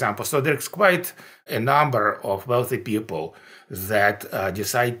 for example. So there's quite a number of wealthy people that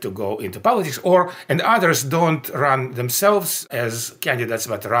decide to go into politics, and others don't run themselves as candidates,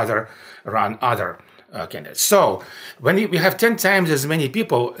 but rather run other candidates. So when we have 10 times as many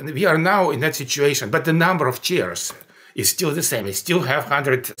people, we are now in that situation, but the number of chairs is still the same. They still have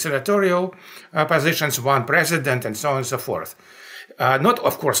 100 senatorial positions, one president, and so on and so forth. Not,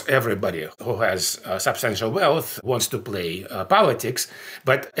 of course, everybody who has substantial wealth wants to play politics,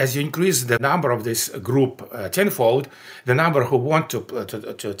 but as you increase the number of this group tenfold, the number who want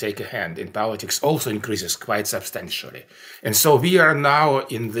to take a hand in politics also increases quite substantially. And so we are now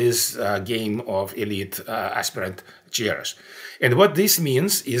in this game of elite aspirant chairs. And what this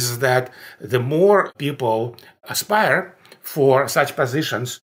means is that the more people aspire for such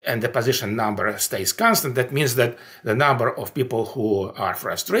positions, and the position number stays constant, that means that the number of people who are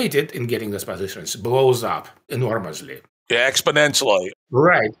frustrated in getting those positions blows up enormously. Yeah, exponentially.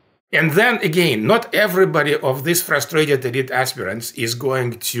 Right. And then again, not everybody of these frustrated elite aspirants is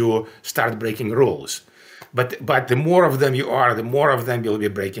going to start breaking rules. But the more of them you are, the more of them will be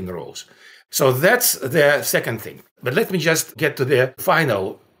breaking rules. So that's the second thing. But let me just get to the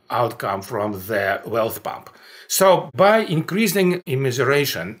final outcome from the wealth pump. So by increasing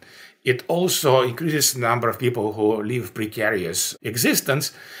immiseration, it also increases the number of people who live precarious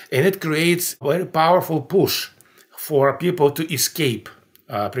existence, and it creates a very powerful push for people to escape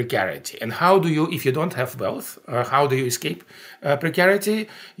precarity. And how do you, if you don't have wealth, how do you escape precarity?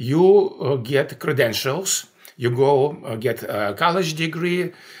 You get credentials, you go get a college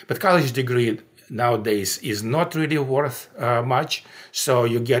degree, but college degree nowadays is not really worth much. So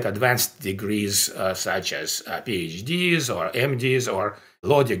you get advanced degrees such as PhDs or MDs or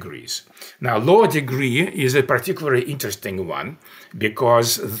law degrees. Now, law degree is a particularly interesting one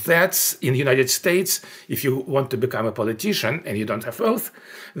because that's in the United States. If you want to become a politician and you don't have wealth,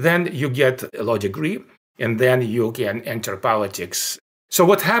 then you get a law degree and then you can enter politics. So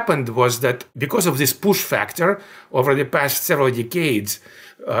what happened was that because of this push factor over the past several decades,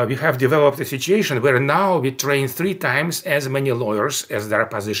 we have developed a situation where now we train 3 times as many lawyers as there are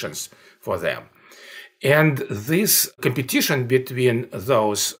positions for them. And this competition between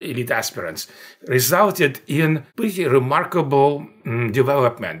those elite aspirants resulted in pretty remarkable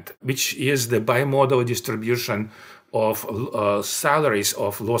development, which is the bimodal distribution of salaries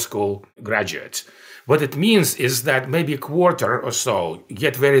of law school graduates. What it means is that maybe a quarter or so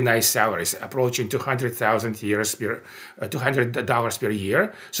get very nice salaries, approaching $200,000 per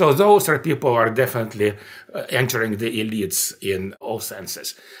year. So those are people who are definitely entering the elites in all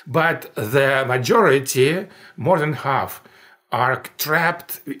senses. But the majority, more than half, are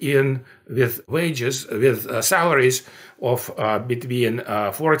trapped in with wages, with salaries of between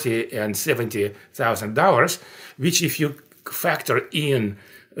 $40,000 and $70,000, which, if you factor in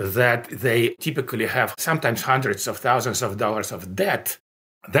that they typically have sometimes hundreds of thousands of dollars of debt,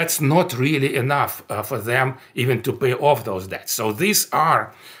 that's not really enough for them even to pay off those debts. So these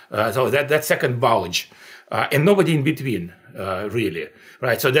are, so that second bulge, and nobody in between, really,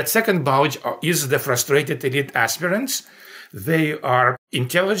 right? So that second bulge is the frustrated elite aspirants. They are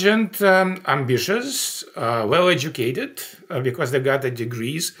intelligent, ambitious, well-educated, because they got the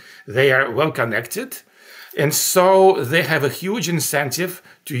degrees. They are well-connected. And so they have a huge incentive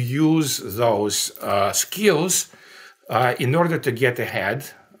to use those skills in order to get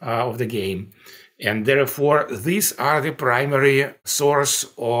ahead of the game. And therefore, these are the primary source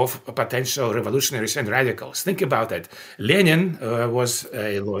of potential revolutionaries and radicals. Think about it. Lenin was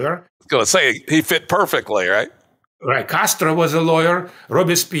a lawyer. I was going to say, he fit perfectly, right? Right. Castro was a lawyer.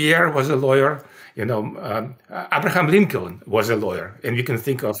 Robespierre was a lawyer. Abraham Lincoln was a lawyer, and we can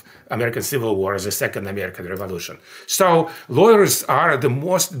think of American Civil War as a second American Revolution. So lawyers are the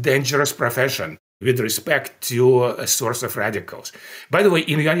most dangerous profession with respect to a source of radicals. By the way,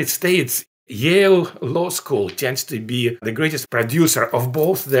 in the United States, Yale Law School tends to be the greatest producer of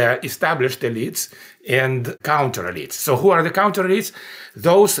both the established elites and counter-elites. So who are the counter-elites?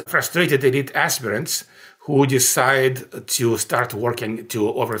 Those frustrated elite aspirants who decide to start working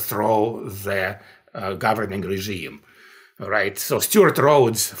to overthrow the governing regime, right? So Stuart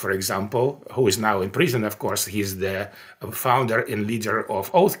Rhodes, for example, who is now in prison, of course, he's the founder and leader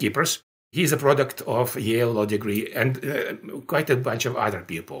of Oath Keepers. He's a product of Yale law degree, and quite a bunch of other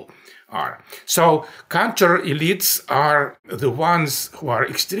people are. So counter-elites are the ones who are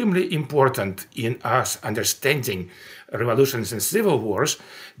extremely important in us understanding revolutions and civil wars,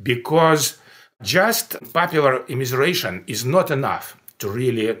 because just popular immiseration is not enough to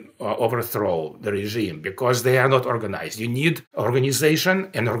really overthrow the regime, because they are not organized. You need organization,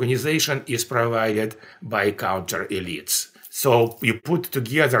 and organization is provided by counter-elites. So you put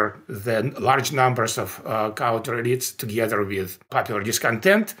together the large numbers of counter-elites together with popular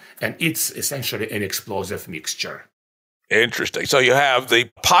discontent, and it's essentially an explosive mixture. Interesting. So you have the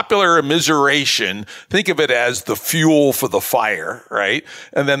popular immiseration, think of it as the fuel for the fire, right?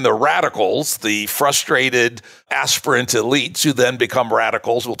 And then the radicals, the frustrated aspirant elites who then become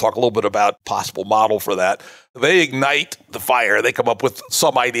radicals. We'll talk a little bit about possible model for that. They ignite the fire. They come up with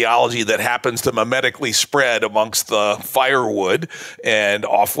some ideology that happens to mimetically spread amongst the firewood, and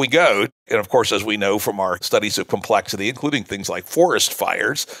off we go. And of course, as we know from our studies of complexity, including things like forest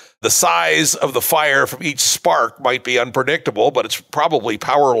fires, the size of the fire from each spark might be unpredictable, but it's probably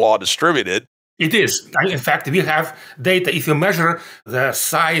power law distributed. It is. In fact, we have data. If you measure the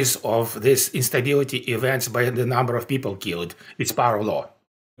size of these instability events by the number of people killed, it's power law.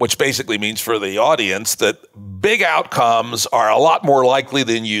 Which basically means for the audience that big outcomes are a lot more likely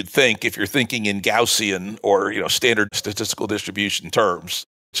than you'd think if you're thinking in Gaussian or, standard statistical distribution terms.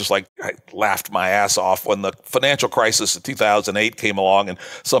 Just like I laughed my ass off when the financial crisis of 2008 came along and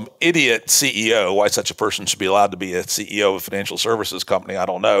some idiot CEO, why such a person should be allowed to be a CEO of a financial services company, I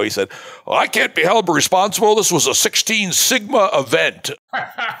don't know. He said, well, I can't be held responsible. This was a 16 sigma event.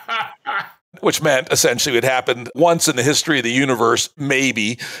 Which meant essentially it happened once in the history of the universe,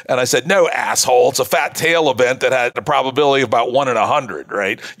 maybe. And I said, no, asshole, it's a fat tail event that had a probability of about 1 in 100,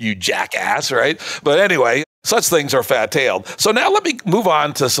 right? You jackass, right? But anyway, such things are fat-tailed. So now let me move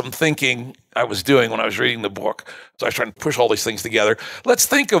on to some thinking I was doing when I was reading the book. So I was trying to push all these things together. Let's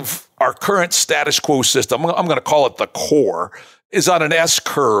think of our current status quo system. I'm going to call it the core, is on an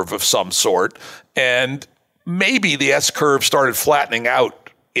S-curve of some sort. And maybe the S-curve started flattening out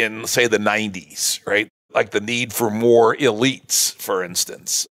in, say, the 90s, right? Like the need for more elites, for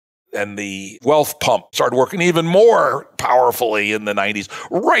instance. And the wealth pump started working even more powerfully in the 90s,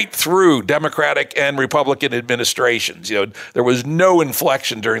 right through Democratic and Republican administrations. There was no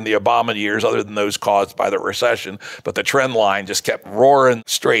inflection during the Obama years other than those caused by the recession, but the trend line just kept roaring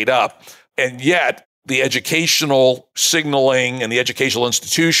straight up. And yet, the educational signaling and the educational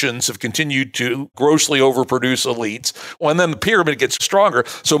institutions have continued to grossly overproduce elites. And then the pyramid gets stronger,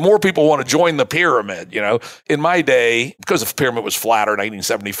 so more people want to join the pyramid. In my day, because the pyramid was flatter in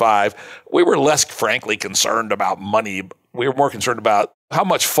 1975, we were less, frankly, concerned about money. We were more concerned about how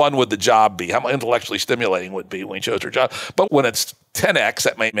much fun would the job be, how intellectually stimulating would it be when we chose our job. But when it's 10x,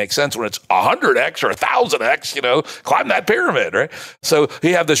 that might make sense. When it's 100x or 1,000x, climb that pyramid, right? So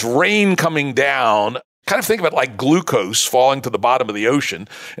you have this rain coming down. Kind of think of it like glucose falling to the bottom of the ocean.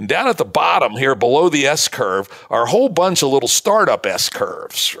 And down at the bottom here below the S-curve are a whole bunch of little startup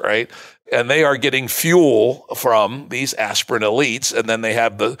S-curves, right? And they are getting fuel from these aspirant elites. And then they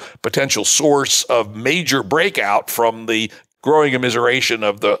have the potential source of major breakout from the growing immiseration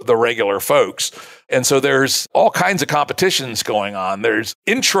of the regular folks. And so there's all kinds of competitions going on. There's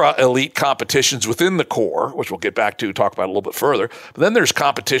intra-elite competitions within the core, which we'll get back to, talk about a little bit further. But then there's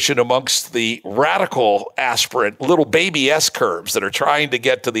competition amongst the radical aspirant little baby S-curves that are trying to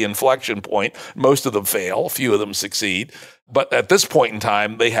get to the inflection point. Most of them fail. A few of them succeed. But at this point in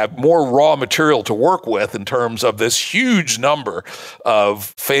time, they have more raw material to work with in terms of this huge number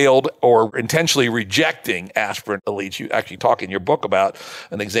of failed or intentionally rejecting aspirant elites. You actually talk in your book about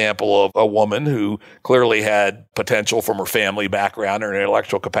an example of a woman who clearly had potential from her family background or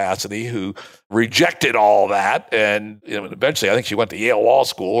intellectual capacity who rejected all that. And eventually, I think she went to Yale Law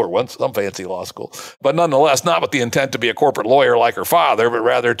School or some fancy law school. But nonetheless, not with the intent to be a corporate lawyer like her father, but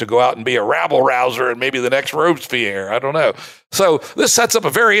rather to go out and be a rabble-rouser and maybe the next Robespierre. I don't know. So this sets up a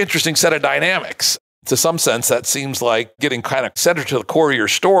very interesting set of dynamics. To some sense, that seems like getting kind of centered to the core of your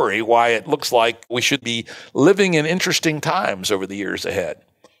story, why it looks like we should be living in interesting times over the years ahead.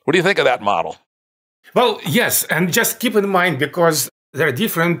 What do you think of that model? Well, yes. And just keep in mind, because there are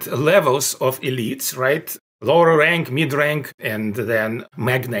different levels of elites, right? Lower rank, mid rank, and then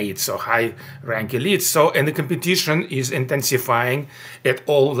magnates or high rank elites. And the competition is intensifying at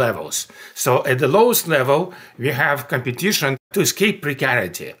all levels. So at the lowest level, we have competition to escape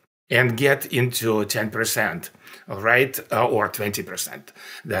precarity and get into 10%, right? Or 20%,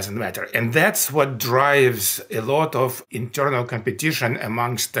 doesn't matter. And that's what drives a lot of internal competition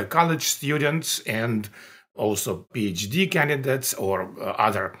amongst the college students and also PhD candidates or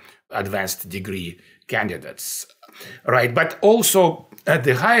other advanced degree candidates, right? But also at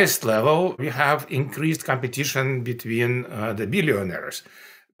the highest level, we have increased competition between the billionaires.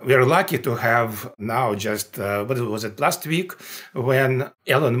 We're lucky to have now just, what was it, last week, when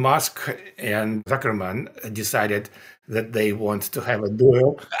Elon Musk and Zuckerman decided that they want to have a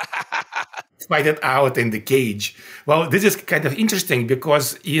duel, fight it out in the cage. Well, this is kind of interesting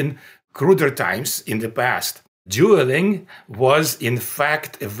because in cruder times in the past, dueling was in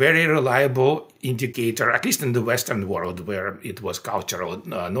fact a very reliable indicator, at least in the Western world where it was cultural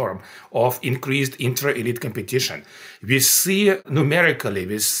norm, of increased intra-elite competition. We see numerically,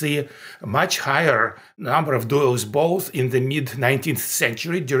 we see a much higher number of duels both in the mid-19th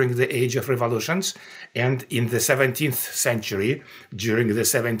century during the Age of Revolutions and in the 17th century during the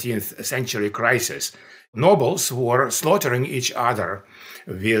 17th century crisis. Nobles were slaughtering each other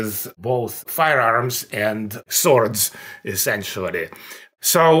with both firearms and swords, essentially.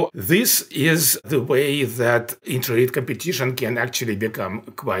 So this is the way that intra-elite competition can actually become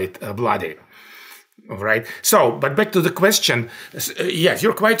quite bloody. All right. So, but back to the question. Yes,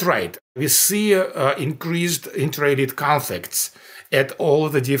 you're quite right. We see increased intra-elite conflicts at all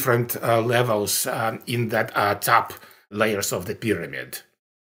the different levels in that top layers of the pyramid.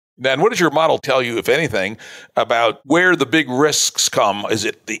 And what does your model tell you, if anything, about where the big risks come? Is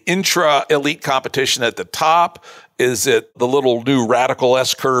it the intra-elite competition at the top? Is it the little new radical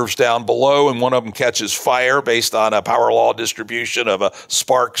S-curves down below and one of them catches fire based on a power law distribution of a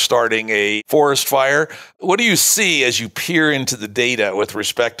spark starting a forest fire? What do you see as you peer into the data with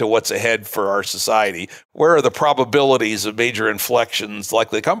respect to what's ahead for our society? Where are the probabilities of major inflections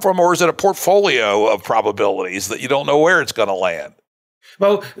likely to come from? Or is it a portfolio of probabilities that you don't know where it's going to land?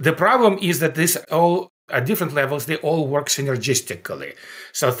 Well, the problem is that this all at different levels, they all work synergistically.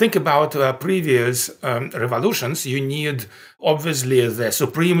 So think about previous revolutions. You need, obviously, the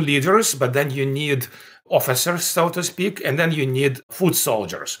supreme leaders, but then you need officers, so to speak, and then you need foot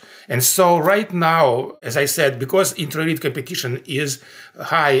soldiers. And so right now, as I said, because intra-elite competition is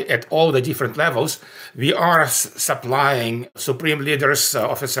high at all the different levels, we are supplying supreme leaders,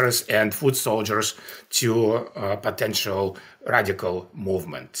 officers, and foot soldiers to potential radical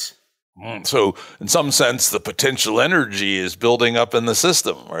movements. So in some sense, the potential energy is building up in the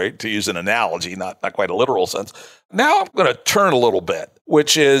system, right? To use an analogy, not quite a literal sense. Now I'm going to turn a little bit,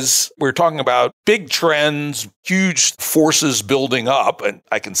 which is we're talking about big trends, huge forces building up, and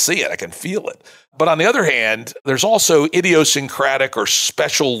I can see it, I can feel it. But on the other hand, there's also idiosyncratic or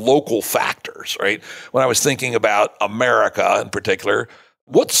special local factors, right? When I was thinking about America in particular,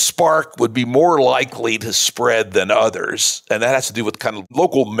 what spark would be more likely to spread than others? And that has to do with kind of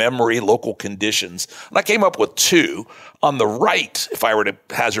local memory, local conditions. And I came up with two. On the right, if I were to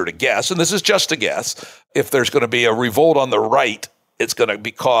hazard a guess, and this is just a guess, if there's going to be a revolt on the right, it's going to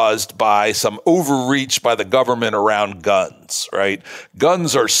be caused by some overreach by the government around guns, right?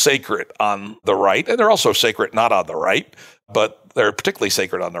 Guns are sacred on the right, and they're also sacred not on the right, but they're particularly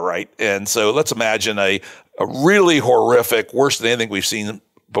sacred on the right. And so let's imagine a really horrific, worse than anything we've seen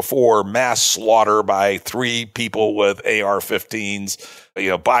before, mass slaughter by 3 people with AR-15s.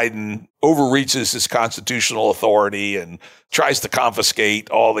 Biden overreaches his constitutional authority and tries to confiscate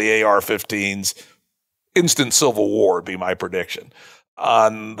all the AR-15s. Instant civil war would be my prediction.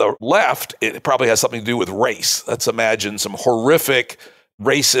 On the left, it probably has something to do with race. Let's imagine some horrific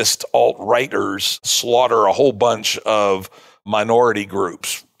racist alt-righters slaughter a whole bunch of minority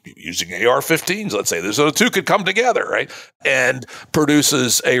groups using AR-15s, let's say. So the two could come together, right? And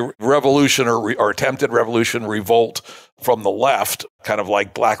produces a revolution or attempted revolution revolt from the left, kind of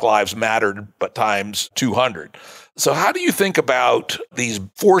like Black Lives Matter, but times 200. So how do you think about these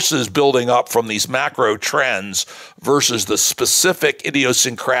forces building up from these macro trends versus the specific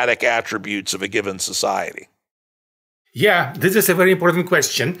idiosyncratic attributes of a given society? Yeah, this is a very important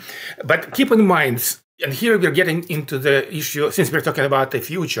question. But keep in mind, and here we're getting into the issue, since we're talking about the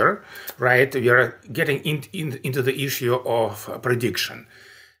future, right? We are getting into the issue of prediction.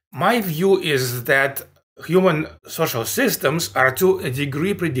 My view is that human social systems are to a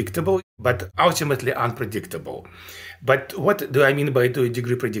degree predictable, but ultimately unpredictable. But what do I mean by to a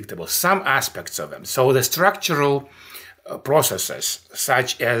degree predictable? Some aspects of them. So the structural processes,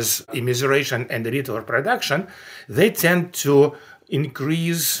 such as immiseration and reproduction, they tend to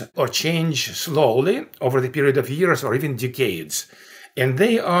increase or change slowly over the period of years or even decades. And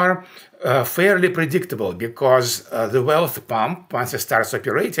they are fairly predictable because the wealth pump, once it starts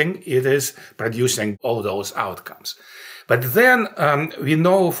operating, it is producing all those outcomes. But then we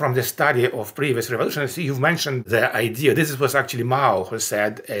know from the study of previous revolutions, you've mentioned the idea, this was actually Mao who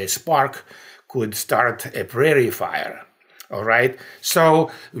said a spark could start a prairie fire. All right.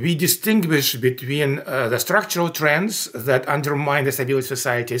 So we distinguish between the structural trends that undermine the stability of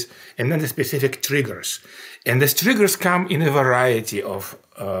societies and then the specific triggers. And these triggers come in a variety of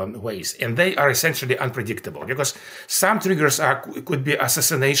ways, and they are essentially unpredictable because some triggers could be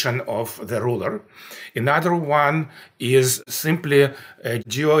assassination of the ruler. Another one is simply a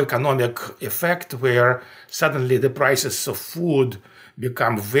geoeconomic effect where suddenly the prices of food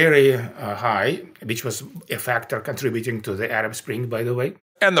become very high, which was a factor contributing to the Arab Spring, by the way.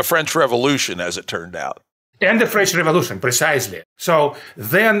 And the French Revolution, as it turned out. And the French Revolution, precisely. So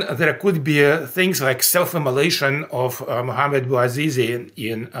then there could be things like self-immolation of Mohamed Bouazizi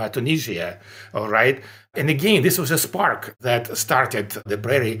in Tunisia, all right? And again, this was a spark that started the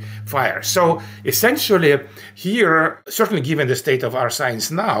prairie fire. So essentially here, certainly given the state of our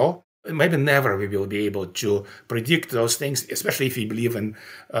science now, maybe never we will be able to predict those things, especially if we believe in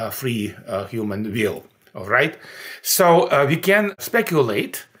free human will, all right? So we can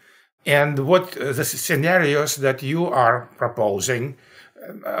speculate. And what the scenarios that you are proposing,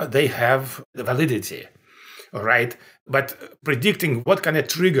 they have the validity, all right? But predicting what kind of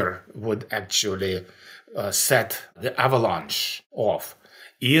trigger would actually set the avalanche off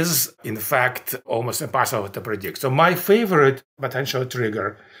is, in fact, almost impossible to predict. So my favorite potential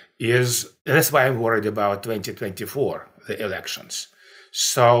trigger is, that's why I'm worried about 2024, the elections.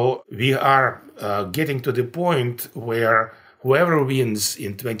 So we are getting to the point where whoever wins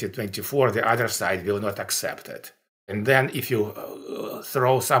in 2024, the other side will not accept it. And then if you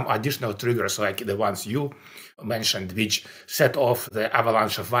throw some additional triggers like the ones you mentioned, which set off the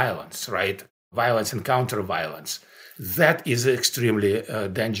avalanche of violence, right? Violence and counter-violence, that is extremely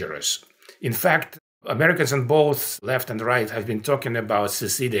dangerous. In fact, Americans on both left and right have been talking about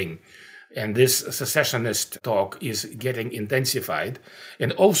seceding, and this secessionist talk is getting intensified.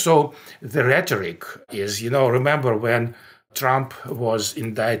 And also the rhetoric is, remember when Trump was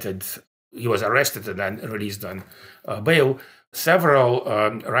indicted, he was arrested and then released on bail. Several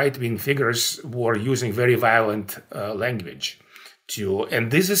right-wing figures were using very violent language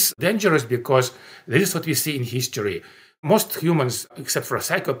and this is dangerous because this is what we see in history. Most humans, except for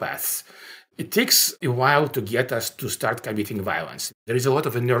psychopaths, it takes a while to get us to start committing violence. There is a lot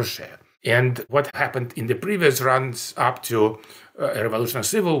of inertia. And what happened in the previous runs up to a revolutionary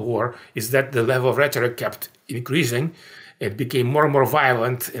civil war is that the level of rhetoric kept increasing. It became more and more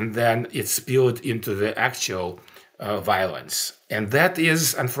violent, and then it spilled into the actual violence. And that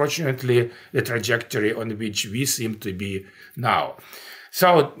is, unfortunately, the trajectory on which we seem to be now.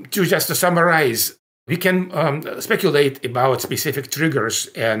 So, just to summarize, we can speculate about specific triggers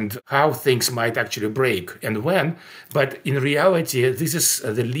and how things might actually break and when, but in reality, this is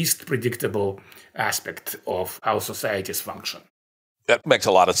the least predictable aspect of how societies function. That makes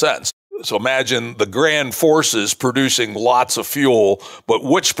a lot of sense. So imagine the grand forces producing lots of fuel, but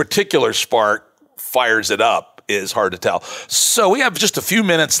which particular spark fires it up is hard to tell. So we have just a few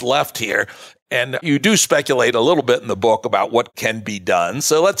minutes left here, and you do speculate a little bit in the book about what can be done.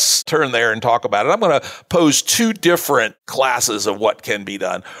 So let's turn there and talk about it. I'm going to pose two different classes of what can be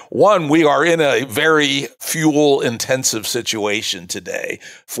done. One, we are in a very fuel-intensive situation today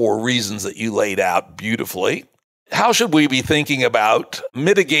for reasons that you laid out beautifully. How should we be thinking about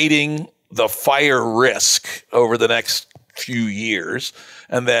mitigating the fire risk over the next few years?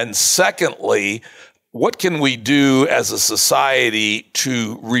 And then secondly, what can we do as a society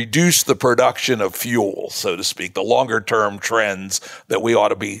to reduce the production of fuel, so to speak, the longer-term trends that we ought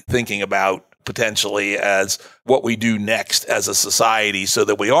to be thinking about potentially as what we do next as a society so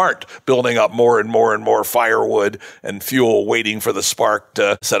that we aren't building up more and more and more firewood and fuel waiting for the spark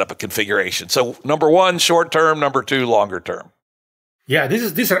to set up a configuration. So number one, short term, number two, longer term. Yeah,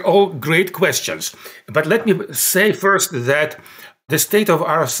 these are all great questions. But let me say first that the state of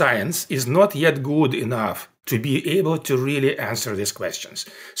our science is not yet good enough to be able to really answer these questions.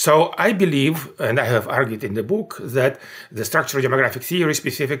 So I believe, and I have argued in the book, that the structural demographic theory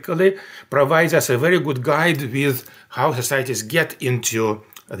specifically provides us a very good guide with how societies get into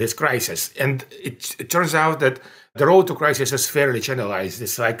this crisis. And it turns out that the road to crisis is fairly channelized.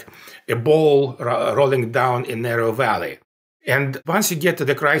 It's like a ball rolling down a narrow valley. And once you get to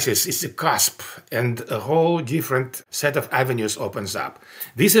the crisis, it's a cusp, and a whole different set of avenues opens up.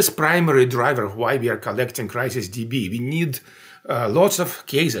 This is primary driver why we are collecting crisis DB. We need lots of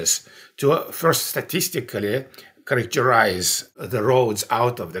cases to first statistically characterize the roads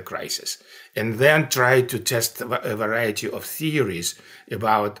out of the crisis, and then try to test a variety of theories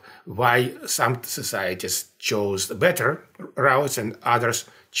about why some societies chose better routes and others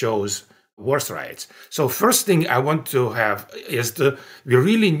chose worse rights. So first thing I want to have is we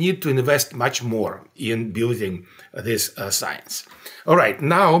really need to invest much more in building this science. All right,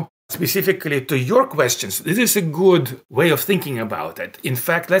 now specifically to your questions, this is a good way of thinking about it. In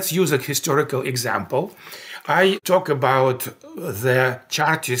fact, let's use a historical example. I talk about the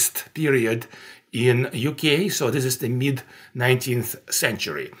Chartist period in UK, so this is the mid-19th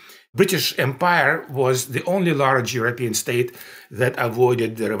century. British Empire was the only large European state that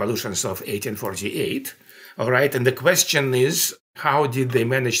avoided the revolutions of 1848. All right, and the question is, How did they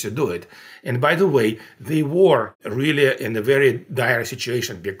manage to do it? And by the way, they were really in a very dire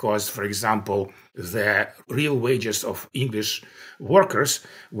situation because, for example, the real wages of English workers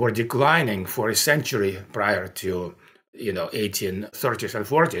were declining for a century prior to 1830s and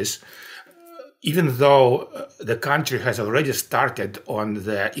 40s. Even though the country has already started on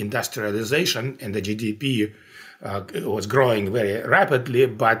the industrialization and the GDP was growing very rapidly,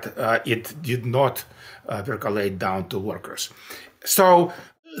 but it did not percolate down to workers. So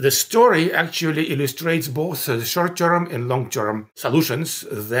the story actually illustrates both the short-term and long-term solutions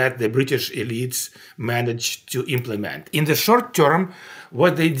that the British elites managed to implement. In the short term,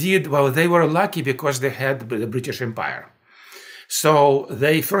 what they did, well, they were lucky because they had the British Empire. So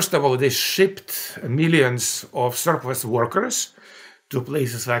first of all, they shipped millions of surplus workers to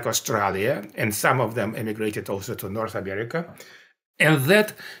places like Australia, and some of them emigrated also to North America. And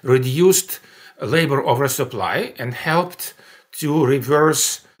that reduced labor oversupply and helped to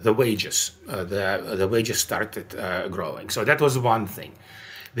reverse the wages. The wages started growing. So that was one thing.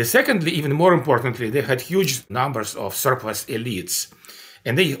 Secondly, even more importantly, they had huge numbers of surplus elites,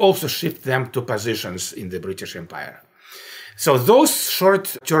 and they also shipped them to positions in the British Empire. So those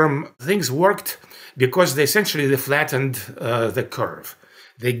short-term things worked because they essentially flattened the curve.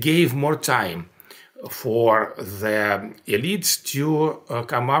 They gave more time for the elites to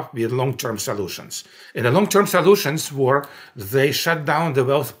come up with long-term solutions. And the long-term solutions were they shut down the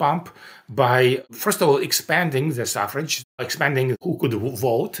wealth pump by, first of all, expanding the suffrage, expanding who could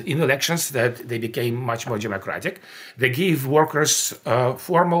vote in elections, that they became much more democratic. They gave workers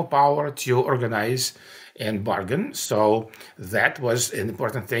formal power to organize and bargain. So that was an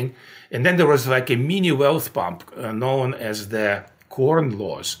important thing. And then there was like a mini wealth pump known as the Corn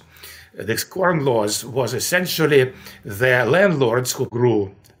Laws. This Corn Laws was essentially the landlords who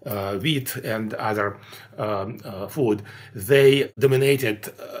grew wheat and other food. They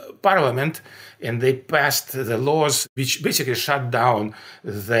dominated parliament, and they passed the laws which basically shut down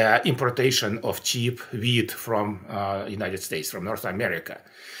the importation of cheap wheat from United States, from North America.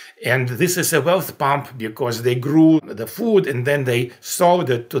 And this is a wealth pump because they grew the food and then they sold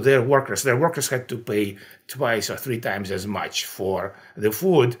it to their workers. Their workers had to pay 2 or 3 times as much for the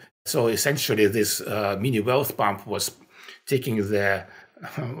food. So essentially this mini wealth pump was taking the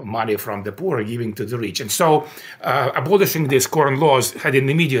money from the poor, giving to the rich. And so abolishing these Corn Laws had an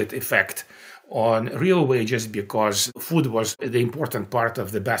immediate effect on real wages because food was the important part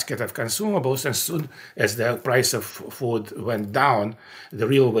of the basket of consumables. And soon as the price of food went down, the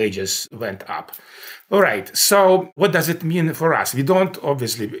real wages went up. All right, so what does it mean for us? We don't,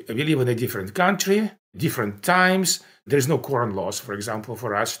 obviously, we live in a different country, different times. There is no Corn Laws, for example,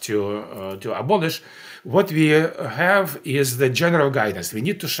 for us to abolish. What we have is the general guidance. We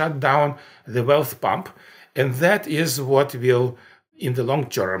need to shut down the wealth pump, and that is what will, in the long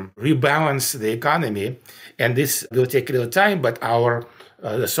term, rebalance the economy. And this will take a little time, but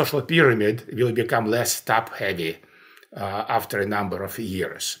the social pyramid will become less top-heavy after a number of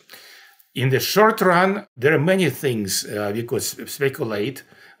years. In the short run, there are many things we could speculate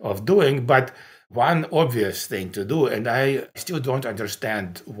of doing, but one obvious thing to do, and I still don't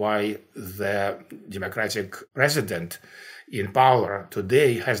understand why the Democratic president in power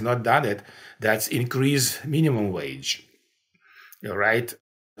today has not done it, that's increase minimum wage. Right?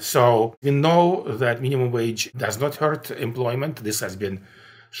 So we know that minimum wage does not hurt employment. This has been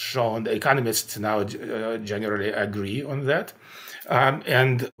shown. The economists now generally agree on that.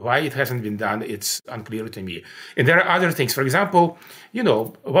 And why it hasn't been done, it's unclear to me. And there are other things. For example,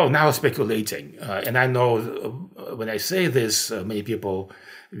 now speculating. And I know when I say this, many people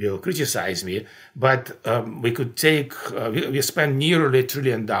will criticize me, but we could we spend nearly $1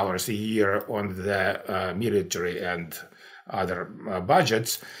 trillion a year on the military and other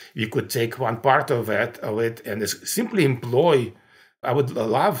budgets. We could take one part of it and simply employ. I would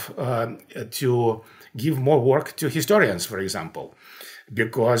love to give more work to historians, for example,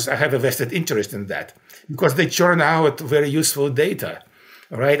 because I have a vested interest in that, because they churn out very useful data.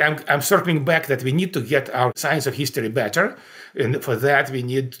 Right? I'm circling back that we need to get our science of history better, and for that we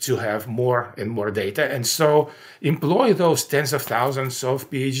need to have more and more data. And so employ those tens of thousands of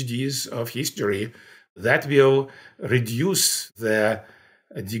PhDs of history. That will reduce the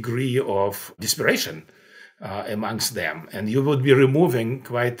degree of desperation amongst them. And you would be removing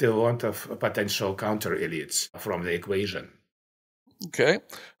quite a lot of potential counter-elites from the equation. Okay.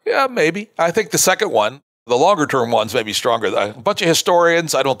 Yeah, maybe. I think the second one, the longer-term ones may be stronger. A bunch of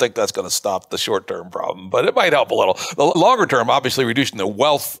historians, I don't think that's going to stop the short-term problem, but it might help a little. The longer-term, obviously, reducing the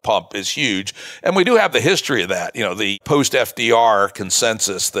wealth pump is huge. And we do have the history of that, the post-FDR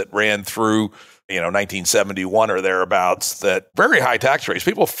consensus that ran through 1971 or thereabouts, that very high tax rates.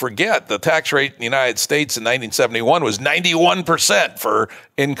 People forget the tax rate in the United States in 1971 was 91% for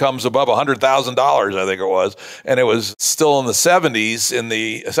incomes above $100,000, I think it was. And it was still in the 70s, in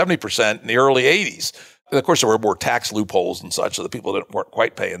the 70% in the early 80s. And of course, there were more tax loopholes and such, so the people weren't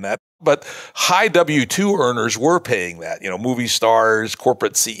quite paying that. But high W-2 earners were paying that. Movie stars,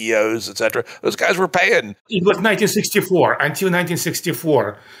 corporate CEOs, et cetera. Those guys were paying. It was 1964. Until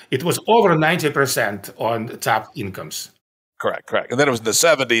 1964, it was over 90% on top incomes. Correct. And then it was in the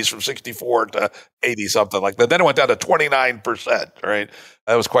 70s from 64 to 80, something like that. Then it went down to 29%, right?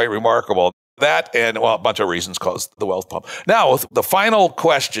 That was quite remarkable. That and, a bunch of reasons caused the wealth pump. Now, the final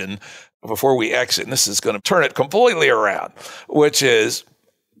question before we exit, and this is going to turn it completely around, which is,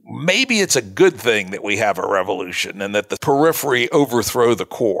 maybe it's a good thing that we have a revolution and that the periphery overthrow the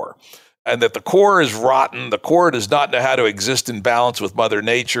core, and that the core is rotten. The core does not know how to exist in balance with Mother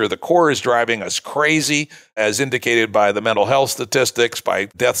Nature. The core is driving us crazy, as indicated by the mental health statistics, by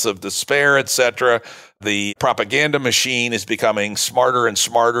deaths of despair, etc. The propaganda machine is becoming smarter and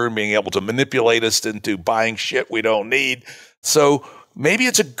smarter and being able to manipulate us into buying shit we don't need. So maybe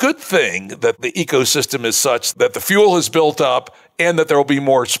it's a good thing that the ecosystem is such that the fuel is built up and that there will be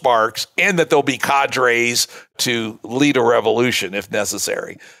more sparks and that there'll be cadres to lead a revolution if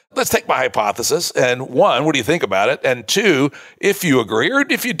necessary. Let's take my hypothesis. And one, what do you think about it? And two, if you agree or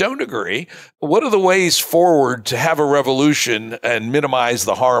if you don't agree, what are the ways forward to have a revolution and minimize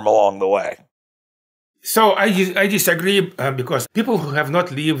the harm along the way? So I disagree because people who have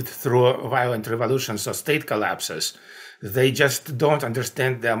not lived through violent revolutions or state collapses, they just don't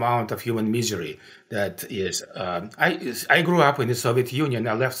understand the amount of human misery that is. I grew up in the Soviet Union.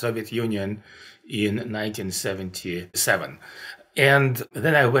 I left Soviet Union in 1977. And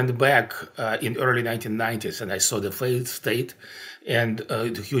then I went back in early 1990s and I saw the failed state and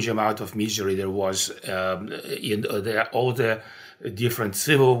the huge amount of misery there was in all the different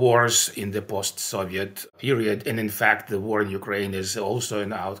civil wars in the post-Soviet period. And in fact, the war in Ukraine is also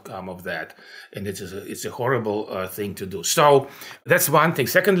an outcome of that. And it's a horrible thing to do. So that's one thing.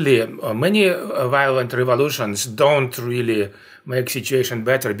 Secondly, many violent revolutions don't really make situation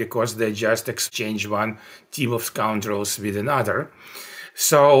better because they just exchange one team of scoundrels with another.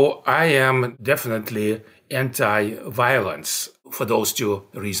 So I am definitely anti-violence for those two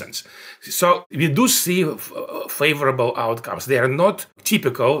reasons. So we do see favorable outcomes. They are not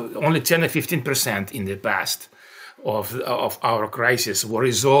typical. Only 10 or 15% in the past of our crisis were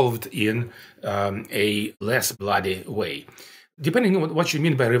resolved in a less bloody way. Depending on what you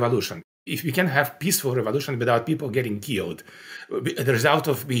mean by revolution. If we can have peaceful revolution without people getting killed, the result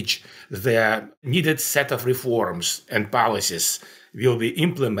of which the needed set of reforms and policies will be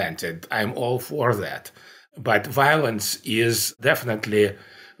implemented, I'm all for that. But violence is definitely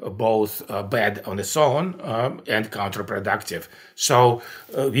both bad on its own and counterproductive. So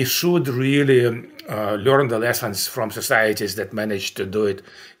we should really learn the lessons from societies that manage to do it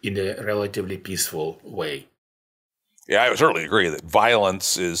in a relatively peaceful way. Yeah, I certainly agree that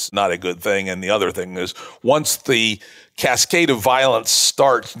violence is not a good thing. And the other thing is, once the cascade of violence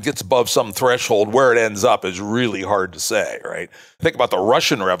starts and gets above some threshold, where it ends up is really hard to say, right? Think about the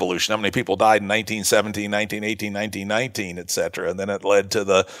Russian Revolution. How many people died in 1917, 1918, 1919, et cetera. And then it led to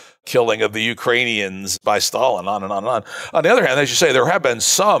the killing of the Ukrainians by Stalin, on and on and on. On the other hand, as you say, there have been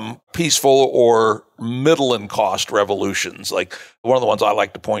some peaceful or middle in cost revolutions. Like one of the ones I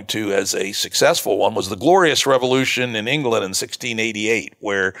like to point to as a successful one was the Glorious Revolution in England in 1688,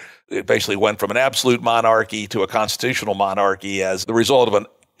 where it basically went from an absolute monarchy to a constitutional monarchy as the result of an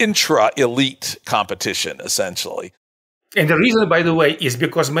intra-elite competition, essentially. And the reason, by the way, is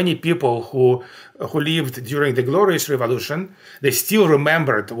because many people who lived during the Glorious Revolution, they still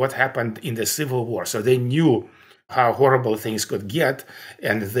remembered what happened in the Civil War. So they knew how horrible things could get,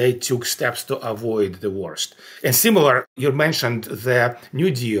 and they took steps to avoid the worst. And similar, you mentioned the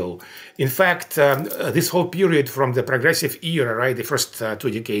New Deal. In fact, this whole period from the progressive era, right, the first 2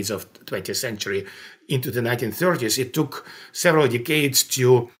 decades of the 20th century into the 1930s, it took several decades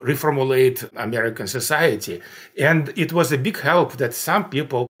to reformulate American society. And it was a big help that some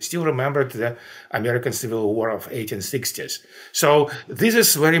people still remembered the American Civil War of 1860s. So this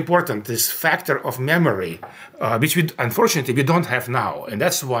is very important, this factor of memory, which unfortunately we don't have now. And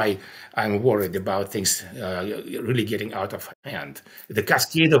that's why I'm worried about things really getting out of hand. The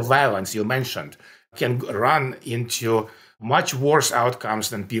cascade of violence you mentioned can run into much worse outcomes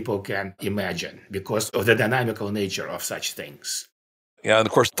than people can imagine because of the dynamical nature of such things. Yeah, and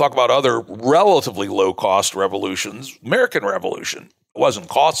of course, talk about other relatively low-cost revolutions. American Revolution wasn't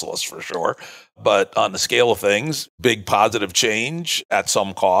costless for sure, but on the scale of things, big positive change at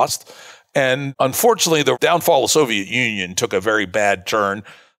some cost. And unfortunately, the downfall of the Soviet Union took a very bad turn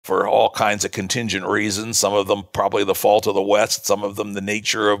for all kinds of contingent reasons, some of them probably the fault of the West, some of them the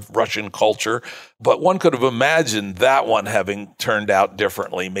nature of Russian culture. But one could have imagined that one having turned out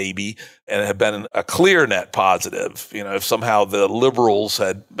differently, maybe, and have been a clear net positive. You know, if somehow the liberals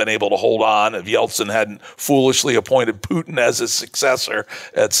had been able to hold on, if Yeltsin hadn't foolishly appointed Putin as his successor,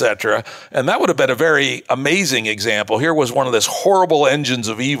 et cetera. And that would have been a very amazing example. Here was one of these horrible engines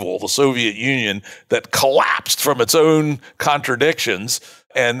of evil, the Soviet Union, that collapsed from its own contradictions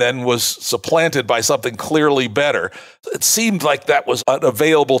and then was supplanted by something clearly better. It seemed like that was an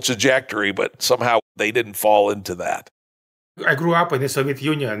available trajectory, but somehow they didn't fall into that. I grew up in the Soviet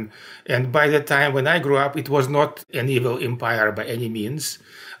Union, and by the time when I grew up, it was not an evil empire by any means.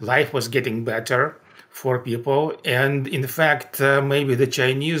 Life was getting better for people, and in fact, maybe the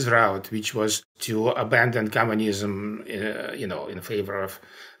Chinese route, which was to abandon communism, in favor of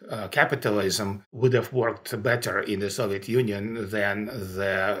capitalism, would have worked better in the Soviet Union than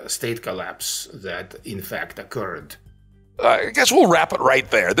the state collapse that in fact occurred. I guess we'll wrap it right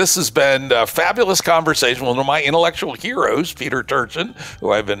there. This has been a fabulous conversation with one of my intellectual heroes, Peter Turchin,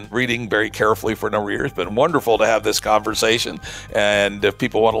 who I've been reading very carefully for a number of years. It's been wonderful to have this conversation. And if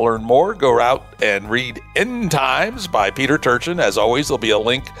people want to learn more, go out and read End Times by Peter Turchin. As always, there'll be a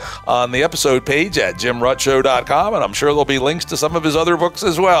link on the episode page at jimruttshow.com, and I'm sure there'll be links to some of his other books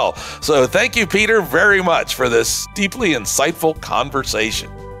as well. So thank you, Peter, very much for this deeply insightful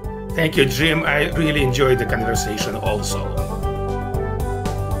conversation. Thank you, Jim. I really enjoyed the conversation also.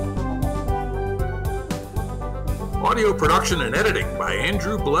 Audio production and editing by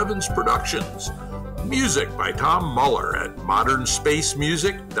Andrew Blevins Productions. Music by Tom Muller at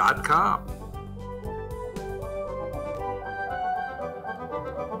modernspacemusic.com.